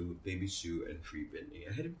Day 2, Baby Shoe, and Free Britney.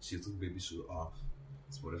 I heard she took Baby Shoe off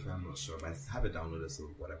Spotify. I'm not sure, but I have it downloaded, so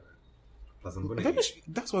whatever. Plus, I'm gonna.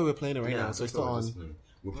 That's why we're playing it right now. So it's still on.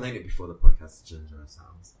 We're playing it before the podcast. Ginger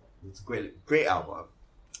Sounds. It's a great album.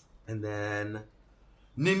 And then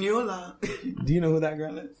Niniola. Do you know who that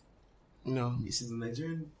girl is? No. She's a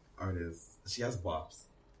Nigerian artist. She has bops.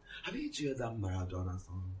 Have you heard that Maradona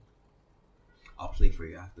song? I'll play for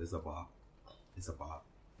you after. It's a bop.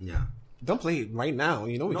 Yeah. Don't play it right now.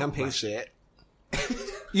 You know we Not can't pay right. shit.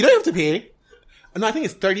 You don't have to pay. No, I think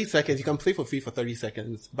it's 30 seconds. You can play for free for 30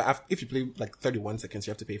 seconds. But if you play like 31 seconds,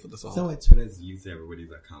 you have to pay for the song. Is that why Twitter is using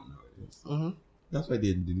everybody's account nowadays? Mm-hmm. That's why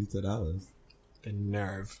they deleted ours. The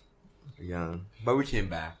nerve. Yeah. But we came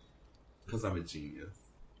back. Because I'm a genius.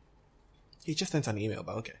 He just sent an email,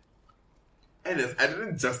 but okay. Anyways, I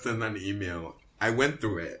didn't just send an email. I went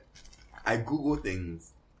through it. I Googled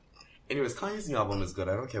things. Anyways, Kanye's new album is good.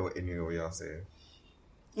 I don't care what any of y'all say.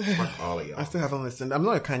 Fuck all of y'all. I still haven't listened. I'm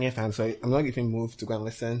not a Kanye fan, so I'm not even moved to go and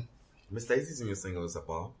listen. Mr. Easy's new single is a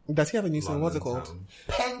ball. Does he have a new song? What's it called?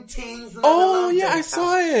 Paintings. Oh, yeah, I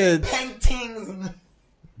saw it. Paintings.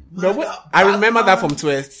 I remember that from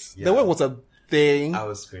Twists. Yeah. The way was a thing. I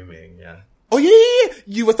was screaming, yeah. Oh, yeah.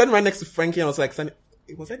 You were standing right next to Frankie and I was like,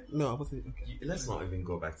 was it? No, I wasn't. Okay. Let's not even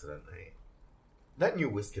go back to that night. That new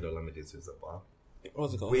Wizkid Olamide is a ball.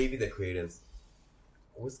 What's it called? Wavy the Creators.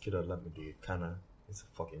 Wizkid Olamide, kinda. It's a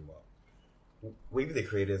fucking ball. Wavy the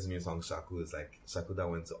Creators' new song Shaku is like Shaku that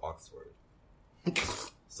went to Oxford.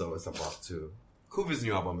 So it's a bop too. Koffi's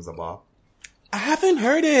new album is a bop. I haven't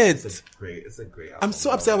heard it. It's a great album. I'm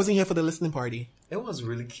so upset I wasn't here for the listening party. It was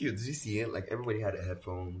really cute. Did you see it? Like everybody had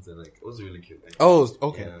headphones and like it was really cute. Like, Oh,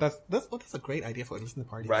 okay. Yeah. That's a great idea for a listening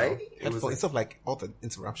party. Right? Though. It was Headphones, instead of like all the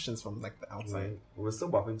interruptions from like the outside. Right. We're still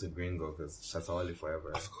bopping to Gringo because Shatawale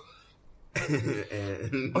forever.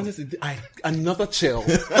 And Honestly, another chill.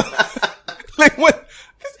 Like what?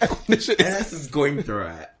 This air condition this is going through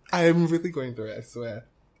it. I am really going through it, I swear.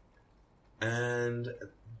 And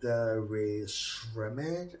the Ray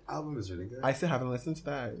Shremmerd album is really good. I still haven't listened to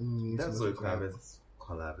that. That Zoe Kravitz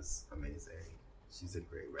collab is amazing. She's a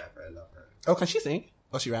great rapper. I love her. Oh, can she sing?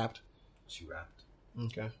 Oh, she rapped. She rapped.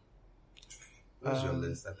 Okay. What's your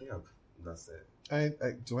list? I think that's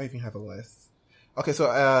it. Do I even have a list? Okay, so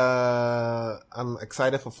I'm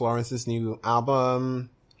excited for Florence's new album.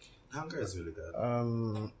 Hunger is really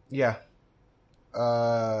good. Yeah.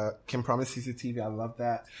 Can Promise CCTV. I love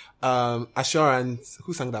that. Assurance.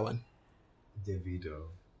 Who sang that one? Davido.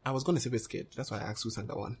 I was going to say Wizkid. That's why I asked who sang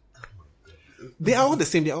that one. They are all the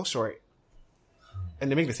same. They're all short. And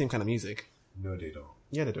they make the same kind of music. No, they don't.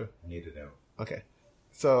 Yeah, they do. They don't. Okay.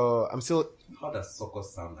 So I'm still... How does Soko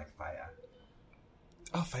sound like fire?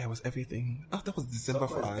 Oh, fire was everything. Oh, that was December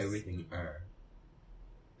Soko for us. is everything.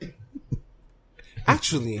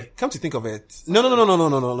 Actually, come to think of it. No.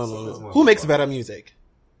 Who makes better music?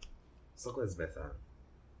 Soko is better.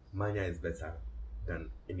 Manya is better than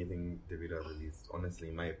anything Davido released. Honestly,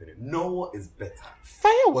 in my opinion, Noah is better.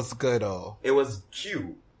 Fire was good, though. It was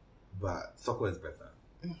cute, but Soko is better.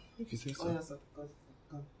 If you say so. Oh, yeah, Soko.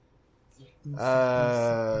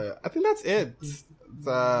 I think that's it.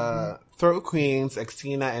 The Throat Queens,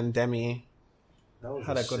 Xena, and Demi That was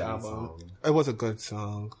had a good shitty album. song. It was a good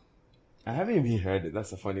song. I haven't even heard it.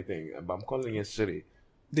 That's a funny thing. But I'm calling it shitty.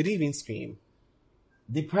 They didn't even scream.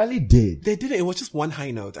 They probably did. They didn't. It was just one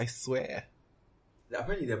high note, I swear.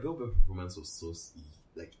 Apparently, their Billboard performance was so sweet.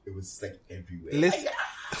 Like, it was like everywhere. Listen,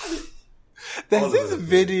 All there's over this the place.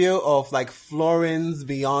 video of like Florence,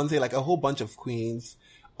 Beyonce, like a whole bunch of queens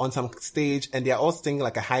on some stage, and they're all singing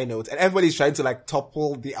like a high note, and everybody's trying to like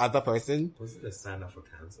topple the other person. Was it a Stand Up for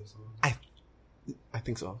Cancer song? I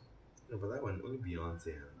think so. No, but that one, only Beyonce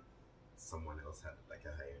and someone else had like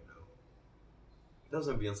a higher note. That was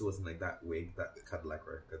when Beyonce was in like that wig, that Cadillac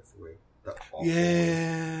Records wig. That awful Yeah.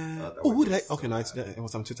 wig. That Oh, wig who did I? was so Okay, no, bad. it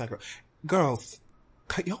was some Twitter girl. Girls,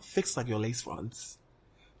 can y'all fix like your lace fronts?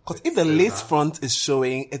 Because if the lace front is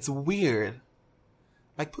showing, it's weird.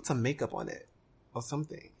 Like put some makeup on it or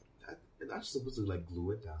something. It's actually supposed to like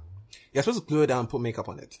glue it down. You're supposed to glue it down and put makeup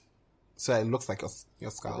on it. So it looks like your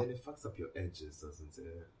But skull. then it fucks up your edges, doesn't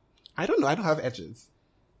it? I don't know. I don't have edges.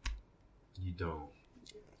 You don't.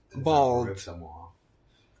 Bald. Rip them off.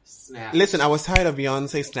 Snap. Listen, I was tired of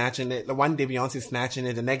Beyonce snatching it. The one day Beyonce snatching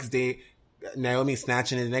it, the next day Naomi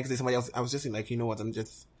snatching it, the next day somebody else. I was just like, you know what? I'm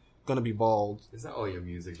just gonna be bald. Is that all your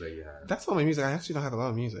music that you have? That's all my music. I actually don't have a lot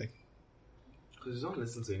of music. Because you don't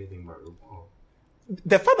listen to anything but RuPaul.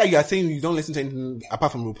 The fact that you are saying you don't listen to anything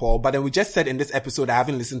apart from RuPaul, but then we just said in this episode I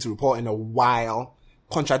haven't listened to RuPaul in a while,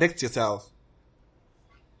 contradicts yourself.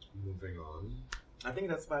 Moving on. I think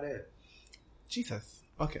that's about it. Jesus.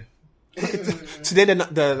 Okay. Today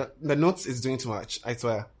the notes is doing too much, I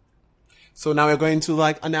swear. So now we're going to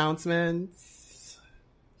like announcements.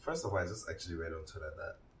 First of all, I just actually read on Twitter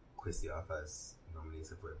that Kwesi Arthur is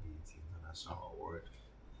nominated for a BET International Award.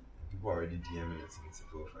 People are already DMing it to me to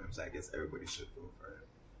vote for him, so I guess everybody should vote for him.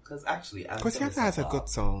 Because actually, Anthem Kwesi is Arthur has a bop, good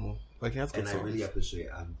song. Like he has good and I songs. really appreciate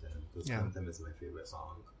Anthem because Yeah. Anthem is my favorite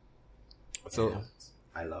song. So And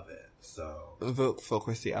I love it. So vote for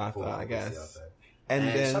Kwesi Arthur, vote for I Kwesi guess. Arthur. And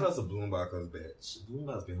And then shout out to Bloomberg, because bitch,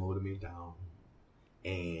 Bloomberg's been holding me down.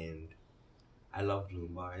 and I love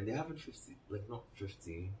Bloom Bar, and they're having 50, like not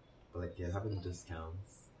 50, but like they're having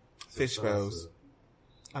discounts. So Fish Bros.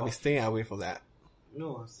 I'll be staying away from that.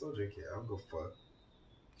 No, I'm still drinking. I'll go fuck.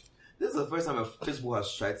 This is the first time a fishbowl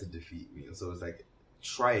has tried to defeat me, so it's like,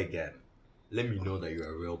 try again. Let me know that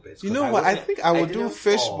you're a real bitch. You know what? I think I would do didn't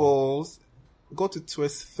fish fall. bowls, go to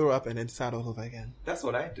Twist, throw up, and then start all over again. That's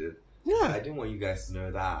what I did. Yeah. I didn't want you guys to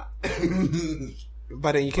know that.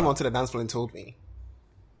 But then you came onto the dance floor and told me.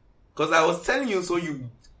 Because I was telling you so you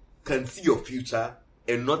can see your future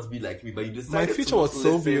and not be like me, but you decided My future to was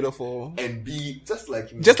so listen beautiful. and be just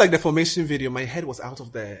like me. Just like the formation video, my head was out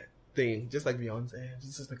of the thing. Just like Beyonce.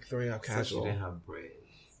 Just like throwing up Such casual. you didn't have braids.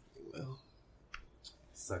 Well,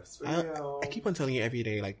 Sucks for you. I keep on telling you every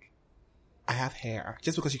day, like, I have hair.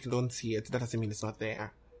 Just because you don't see it, that doesn't mean it's not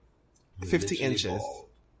there. You're 50 literally inches bald.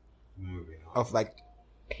 Moving on. of like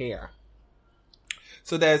hair.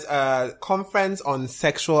 So there's a conference on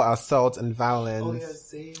sexual assault and Oh violence. yeah,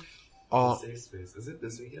 safe. Oh. Safe space. Is it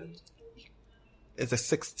this weekend? It's the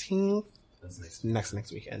 16th. That's next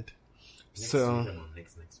Next weekend. Next So weekend or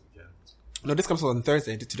next weekend. no, this comes out on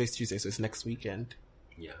Thursday. Today's Tuesday, so it's next weekend.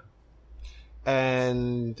 Yeah.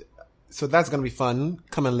 And so that's gonna be fun.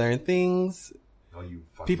 Come and learn things. Oh, you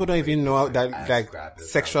fucking People don't even know that ass like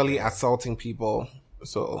grabbers sexually out there. assaulting people.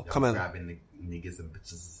 So Y'all come and grabbing niggas and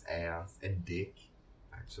bitches' ass and dick.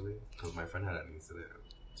 Actually, because my friend had an incident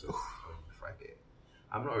on Friday.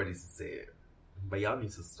 I'm not ready to say it, but y'all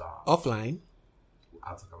need to stop. offline.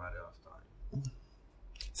 I'll talk about it offline.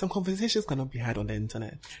 Some conversations cannot be had on the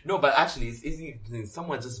internet. No, but actually, it's easy.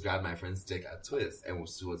 Someone just grabbed my friend's dick at Twist and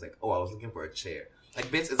she was like, "Oh, I was looking for a chair." Like,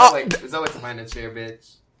 bitch, is that way to find a chair,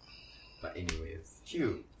 bitch? But anyways,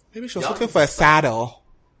 cute. Maybe she was Y'all looking need for a to saddle.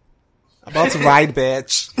 About to ride,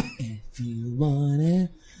 bitch. If you want it,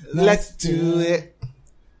 Let's do it.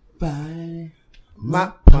 Bye.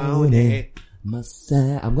 My pony.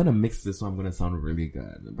 I'm gonna mix this so I'm gonna sound really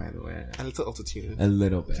good, by the way. A little auto-tune. A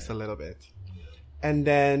little bit. Just a little bit. And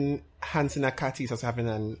then Hansi Nakati is also having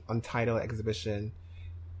an untitled exhibition.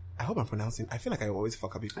 I hope I'm pronouncing. I feel like I always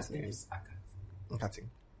fuck up people's names. Nakati.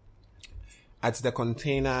 At the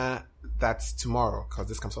Container, that's tomorrow, because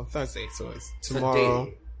this comes on Thursday, so it's tomorrow.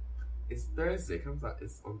 Today. It's Thursday. It comes out.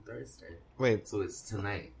 It's on Thursday. Wait, So it's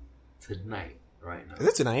tonight. Tonight, right now. is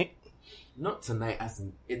it tonight? Not tonight, as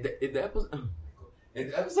in if the episode. Oh my god!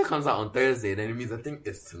 If the episode comes out on Thursday, then it means I think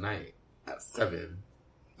it's tonight at 7.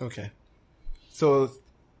 Okay. So,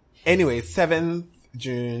 anyway, 7th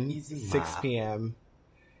June, Easy 6 math. p.m.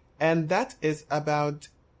 And that is about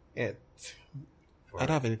it. I don't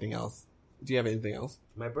have anything else. Do you have anything else?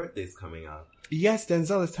 My birthday's coming up. Yes,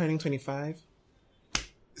 Denzel is turning 25.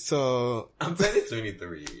 So, I'm turning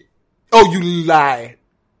 23. oh, you lie.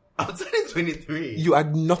 I'm turning 23. You are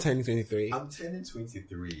not turning 23. I'm turning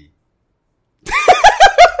 23.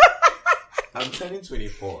 I'm turning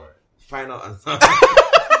 24. Final answer.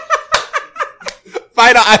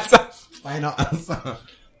 Final answer. Final answer.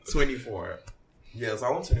 24. Yeah, so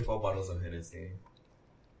I want 24 bottles of Hennessy.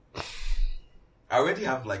 I already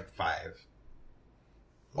have like 5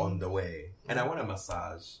 on the way. And I want a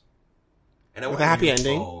massage. And I With want a happy new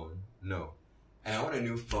ending? phone. No. And I want a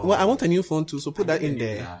new phone. Well, I want a new phone too, so put I that need in a new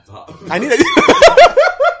there. laptop. I need a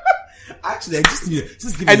Actually, I just need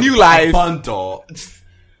just give A me new life. bundle.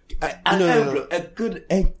 No. Envelope. A good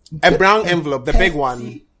A brown envelope, the big one.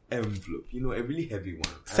 hefty envelope. You know, a really heavy one.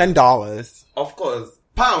 $10. Of course.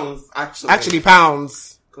 Pounds, actually. Actually,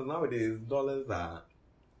 pounds. Because nowadays, dollars are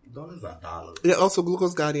dollars. Yeah, also,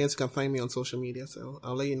 Glucose Guardians, you can find me on social media, so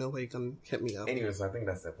I'll let you know where you can hit me up. Anyway, so I think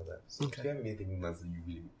that's it for that. So Okay. do you have anything that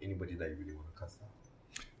anybody that you really want to cuss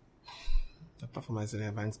out? Apart from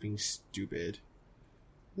Azealia Banks being stupid.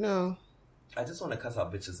 No. I just want to cuss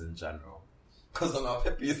out bitches in general. Because on our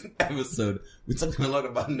previous episode, we talked a lot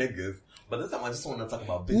about niggas. But this time I just want to talk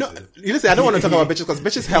about bitches. No, you listen, I don't want to talk about bitches because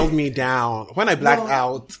bitches held me down. When I blacked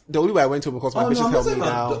out, the only way I went to because my bitches I'm held not me talking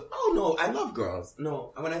about down. oh no, I love girls.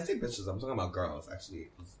 No, when I say bitches, I'm talking about girls actually.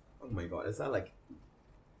 Oh my god, is that like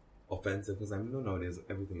offensive? Because I know nowadays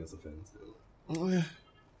everything is offensive. Oh, yeah.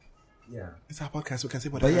 Yeah. It's our podcast, we can say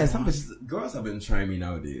whatever. But yeah, we some want. bitches, girls have been trying me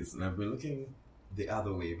nowadays, and I've been looking the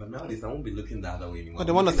other way. But nowadays, I won't be looking the other way anymore. Oh,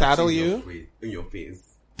 they want to saddle you? In your face.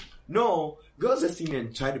 No, girls just see me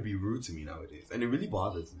and try to be rude to me nowadays, and it really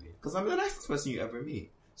bothers me because I'm the nicest person you ever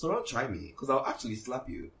meet. So don't try me, because I'll actually slap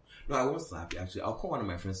you. No, I won't slap you. Actually, I'll call one of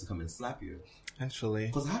my friends to come and slap you. Actually.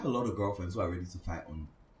 Because I have a lot of girlfriends who are ready to fight on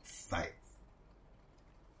sight.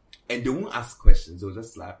 And they won't ask questions, they'll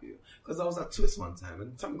just slap you. Because I was at Twist one time,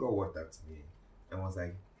 and some girl walked up to me and was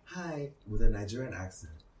like, "Hi," with a Nigerian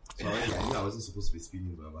accent. So I knew I wasn't supposed to be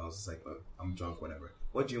speaking to her, but I was just like, oh, I'm drunk, whatever.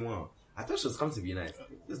 What do you want? I thought she was coming to be nice.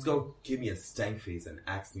 This girl gave me a stank face and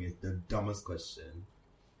asked me the dumbest question.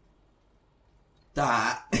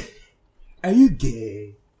 That, are you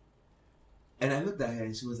gay? And I looked at her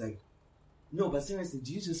and she was like, no, but seriously,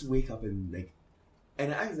 do you just wake up and like,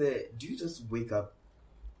 and I said, do you just wake up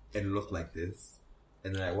and look like this?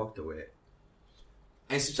 And then I walked away.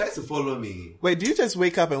 And she tried to follow me. Wait, do you just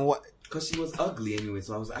wake up and what? Because she was ugly anyway,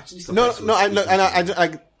 so I was actually No,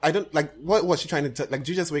 surprised. I don't like. What was she trying to like?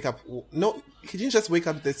 Do you just wake up? No, he didn't just wake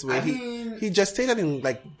up this way. He just stayed in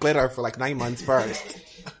like glitter for like 9 months first.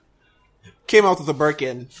 Came out with a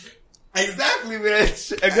Birkin. Exactly,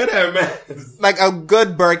 bitch. A good Hermes. Like a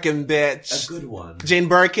good Birkin, bitch. A good one. Jane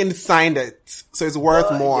Birkin signed it, so it's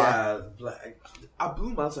worth more. Yeah, like I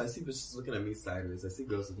blew out, so I see bitches looking at me sideways. I see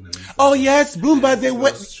girls looking at me sideways. Oh yes, Bloomberg. They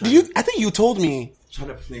went. I think you told me. Trying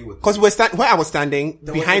to play with. Because where I was standing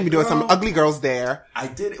behind me, there were some ugly girls there. I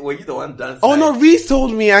did. Were you the one dancing? Oh no, Reese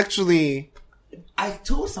told me actually. I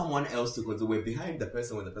told someone else to go to wait behind the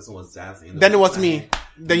person when the person was dancing. Then it was me.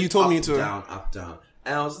 Then you told me to. Up, down.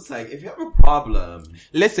 And I was just like, if you have a problem.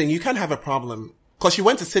 Listen, you can't have a problem. Because you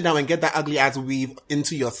went to sit down and get that ugly ass weave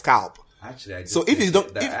into your scalp. Actually, I did. So if you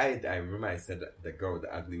don't. I remember I said that the girl with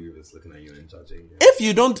the ugly weave was looking at you and judging you.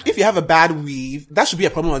 If you have a bad weave, that should be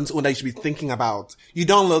a problem on its own that you should be thinking about. You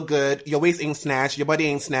don't look good. Your waist ain't snatched. Your body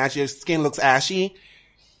ain't snatched. Your skin looks ashy.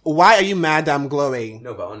 Why are you mad that I'm glowing?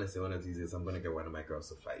 No, but honestly, one of these days, I'm going to get one of my girls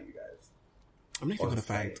to fight you guys. I'm not even going to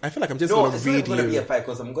fight. I feel like I'm just going to read you. No, it's not going to be a fight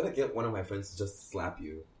because I'm going to get one of my friends to just slap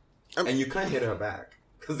you. And you can't hit her back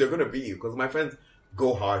because they're going to beat you because my friends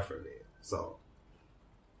go hard for me. So,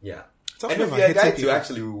 yeah. And if you're a guy too,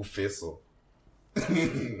 actually, we will face so.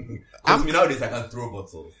 Because nowadays I can throw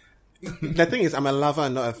bottles. The thing is, I'm a lover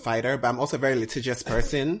and not a fighter, but I'm also a very litigious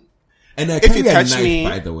person. And if you touch me,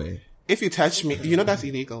 by the way, if you touch me, you know that's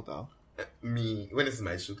illegal though. Me, when it's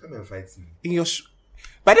my shoe, come and fight me. In your shoe.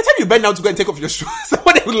 By the time you bend down to go and take off your shoes,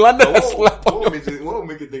 someone will land and slap on what will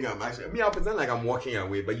make you think I'm actually? I'll pretend like I'm walking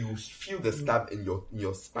away, but you feel the stab in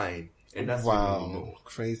your spine. And that's wow,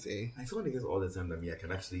 crazy. I told niggas all the time that I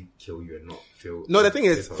can actually kill you and not feel. No, the thing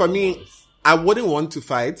is, for me, I wouldn't want to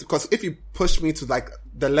fight because if you push me to like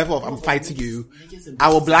the level of I'm fighting you, I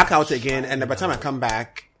will black out again, and by the time I come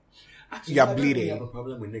back, you're bleeding. I have a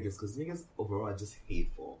problem with niggas because niggas overall are just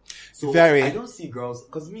hateful. So very. I don't see girls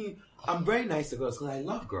because I'm very nice to girls because I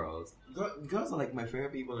love girls. Girls are like my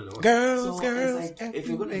favorite people in the world. Girls. Like, if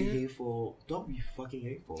you're gonna be hateful, don't be fucking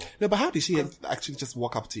hateful. No, but how did she actually just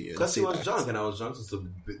walk up to you? Because she was drunk and I was drunk, so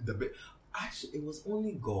the bit. Actually, it was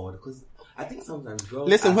only God because I think sometimes girls.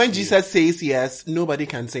 Listen, when Jesus says yes, nobody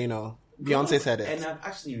can say no. Beyonce said it, and I've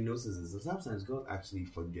actually noticed this. So sometimes girls actually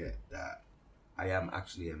forget that I am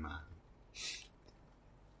actually a man,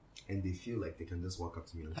 and they feel like they can just walk up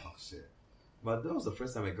to me and talk shit. But that was the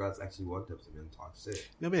first time a girl actually walked up to me and talked shit.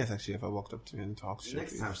 Nobody has actually ever walked up to me and talked shit.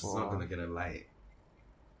 Next time she's not gonna get a light.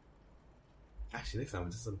 Actually, next time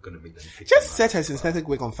I'm just gonna make them. Just set her synthetic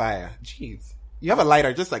wig on fire. Jeez, you have a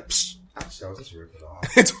lighter, just like. Psh. Actually, I'll just rip it off.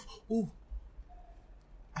 Ooh.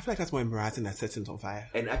 I feel like that's more embarrassing than setting it on fire.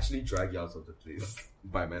 And actually drag you out of the place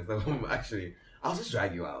by myself. Actually, I'll just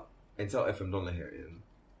drag you out and tell FM don't let her in.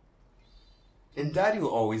 And Daddy will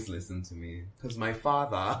always listen to me because my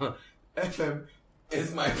father. FM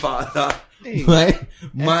is my father. Hey,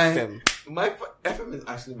 FM is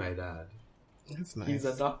actually my dad. That's nice. He's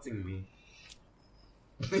adopting me.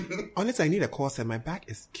 Honestly, I need a corset. My back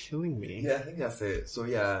is killing me. Yeah, I think that's it. So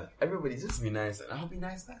yeah, everybody just be nice and I'll be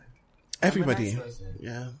nice back. Everybody.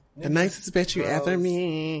 Yeah. The nicest bitch you ever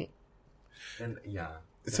meet. And yeah.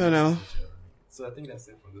 So now. So I think that's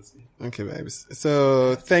it for this week. Okay, babes.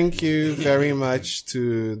 So thank you very much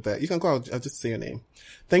to the. You can go. I'll just say your name.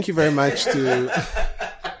 Thank you very much to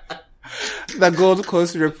the Gold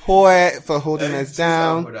Coast Report for holding us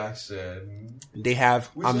down. Production. They have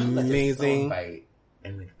amazing. Like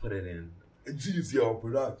and like put it in A GCR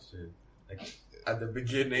Production. Like at the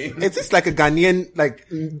beginning. Is this like a Ghanaian like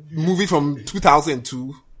movie from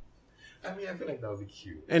 2002? I mean, I feel like that would be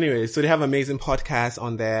cute. Anyway, so they have amazing podcasts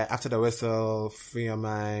on there. After the Whistle, Free Your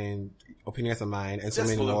Mind, Opinions of Mine, and so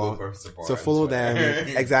many more. So follow them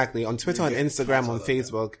exactly on Twitter, on Instagram, on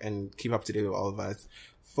Facebook, and keep up to date with all of us.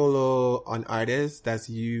 Follow on Artists. That's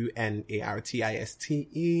UNARTISTE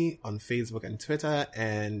on Facebook and Twitter,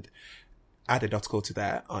 and add a .co to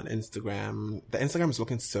that on Instagram. The Instagram is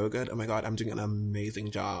looking so good. Oh my god, I'm doing an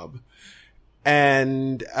amazing job.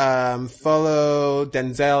 And follow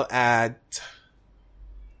Denzel at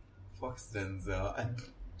Fox Denzel.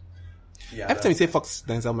 Yeah, every time you say Fox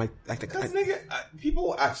Denzel, because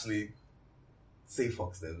people actually say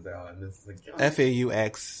Fox Denzel, and it's like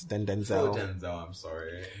FAUX, then Phil Denzel. Denzel. I'm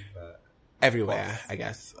sorry, but Everywhere, I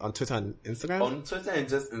guess. On Twitter and Instagram? on Twitter and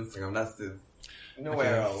just Instagram. That's it.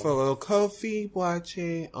 Nowhere else. Follow Koffi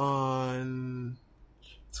Boache on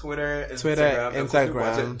Twitter, Instagram.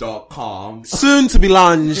 Instagram. Soon to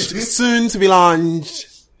be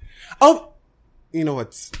launched. Oh, you know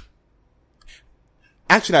what?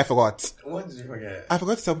 Actually, I forgot. What did you forget? I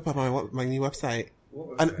forgot to tell people about my new website.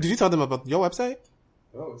 What And website? did you tell them about your website?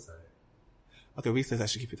 What website? Okay, Reese says I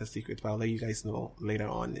should keep it a secret, but I'll let you guys know later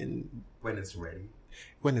on When it's ready.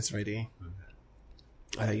 when it's ready.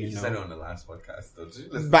 I'll let you You know. said it on the last podcast, though. Did you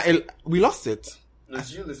listen? But we lost it. Did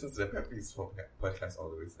you listen to the Peppy's podcast all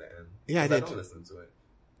the way to the end? Yeah, I 'Cause did. I don't listen to it.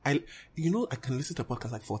 I can listen to a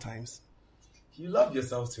podcast like 4 times. You love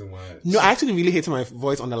yourself too much. No, I actually really hated my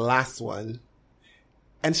voice on the last one.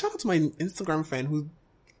 And shout out to my Instagram friend who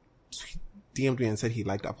DM'd me and said he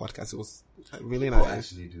liked our podcast. It was really People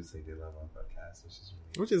nice. actually do say they love our podcast, which is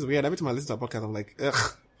really Which is weird. Every time I listen to a podcast, I'm like,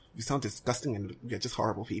 ugh, you sound disgusting and you're just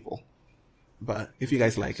horrible people. But if you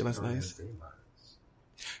guys like it, that's don't nice. say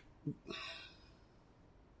much.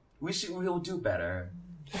 We'll do better.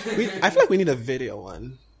 I feel like we need a video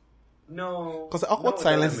one. No. Because the awkward No,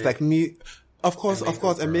 silence is doesn't like me. Of course,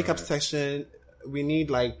 a makeup for- session. We need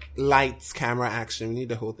like lights, camera, action. We need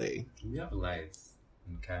the whole thing. We have lights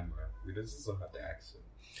and camera. We just don't have the action.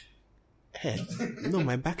 Hey, no,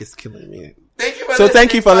 my back is killing me. Thank you for So listening.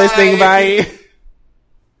 thank you for listening. Bye.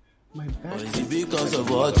 My Or back. is it because of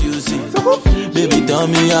what you see? Baby, tell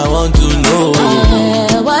me, I want to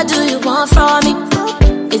know. What do you want from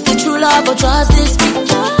me? Is it true love or just this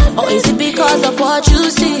speak? Or is it because of what you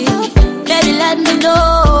see? Baby, let me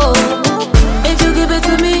know. If you give it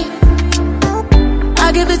to me,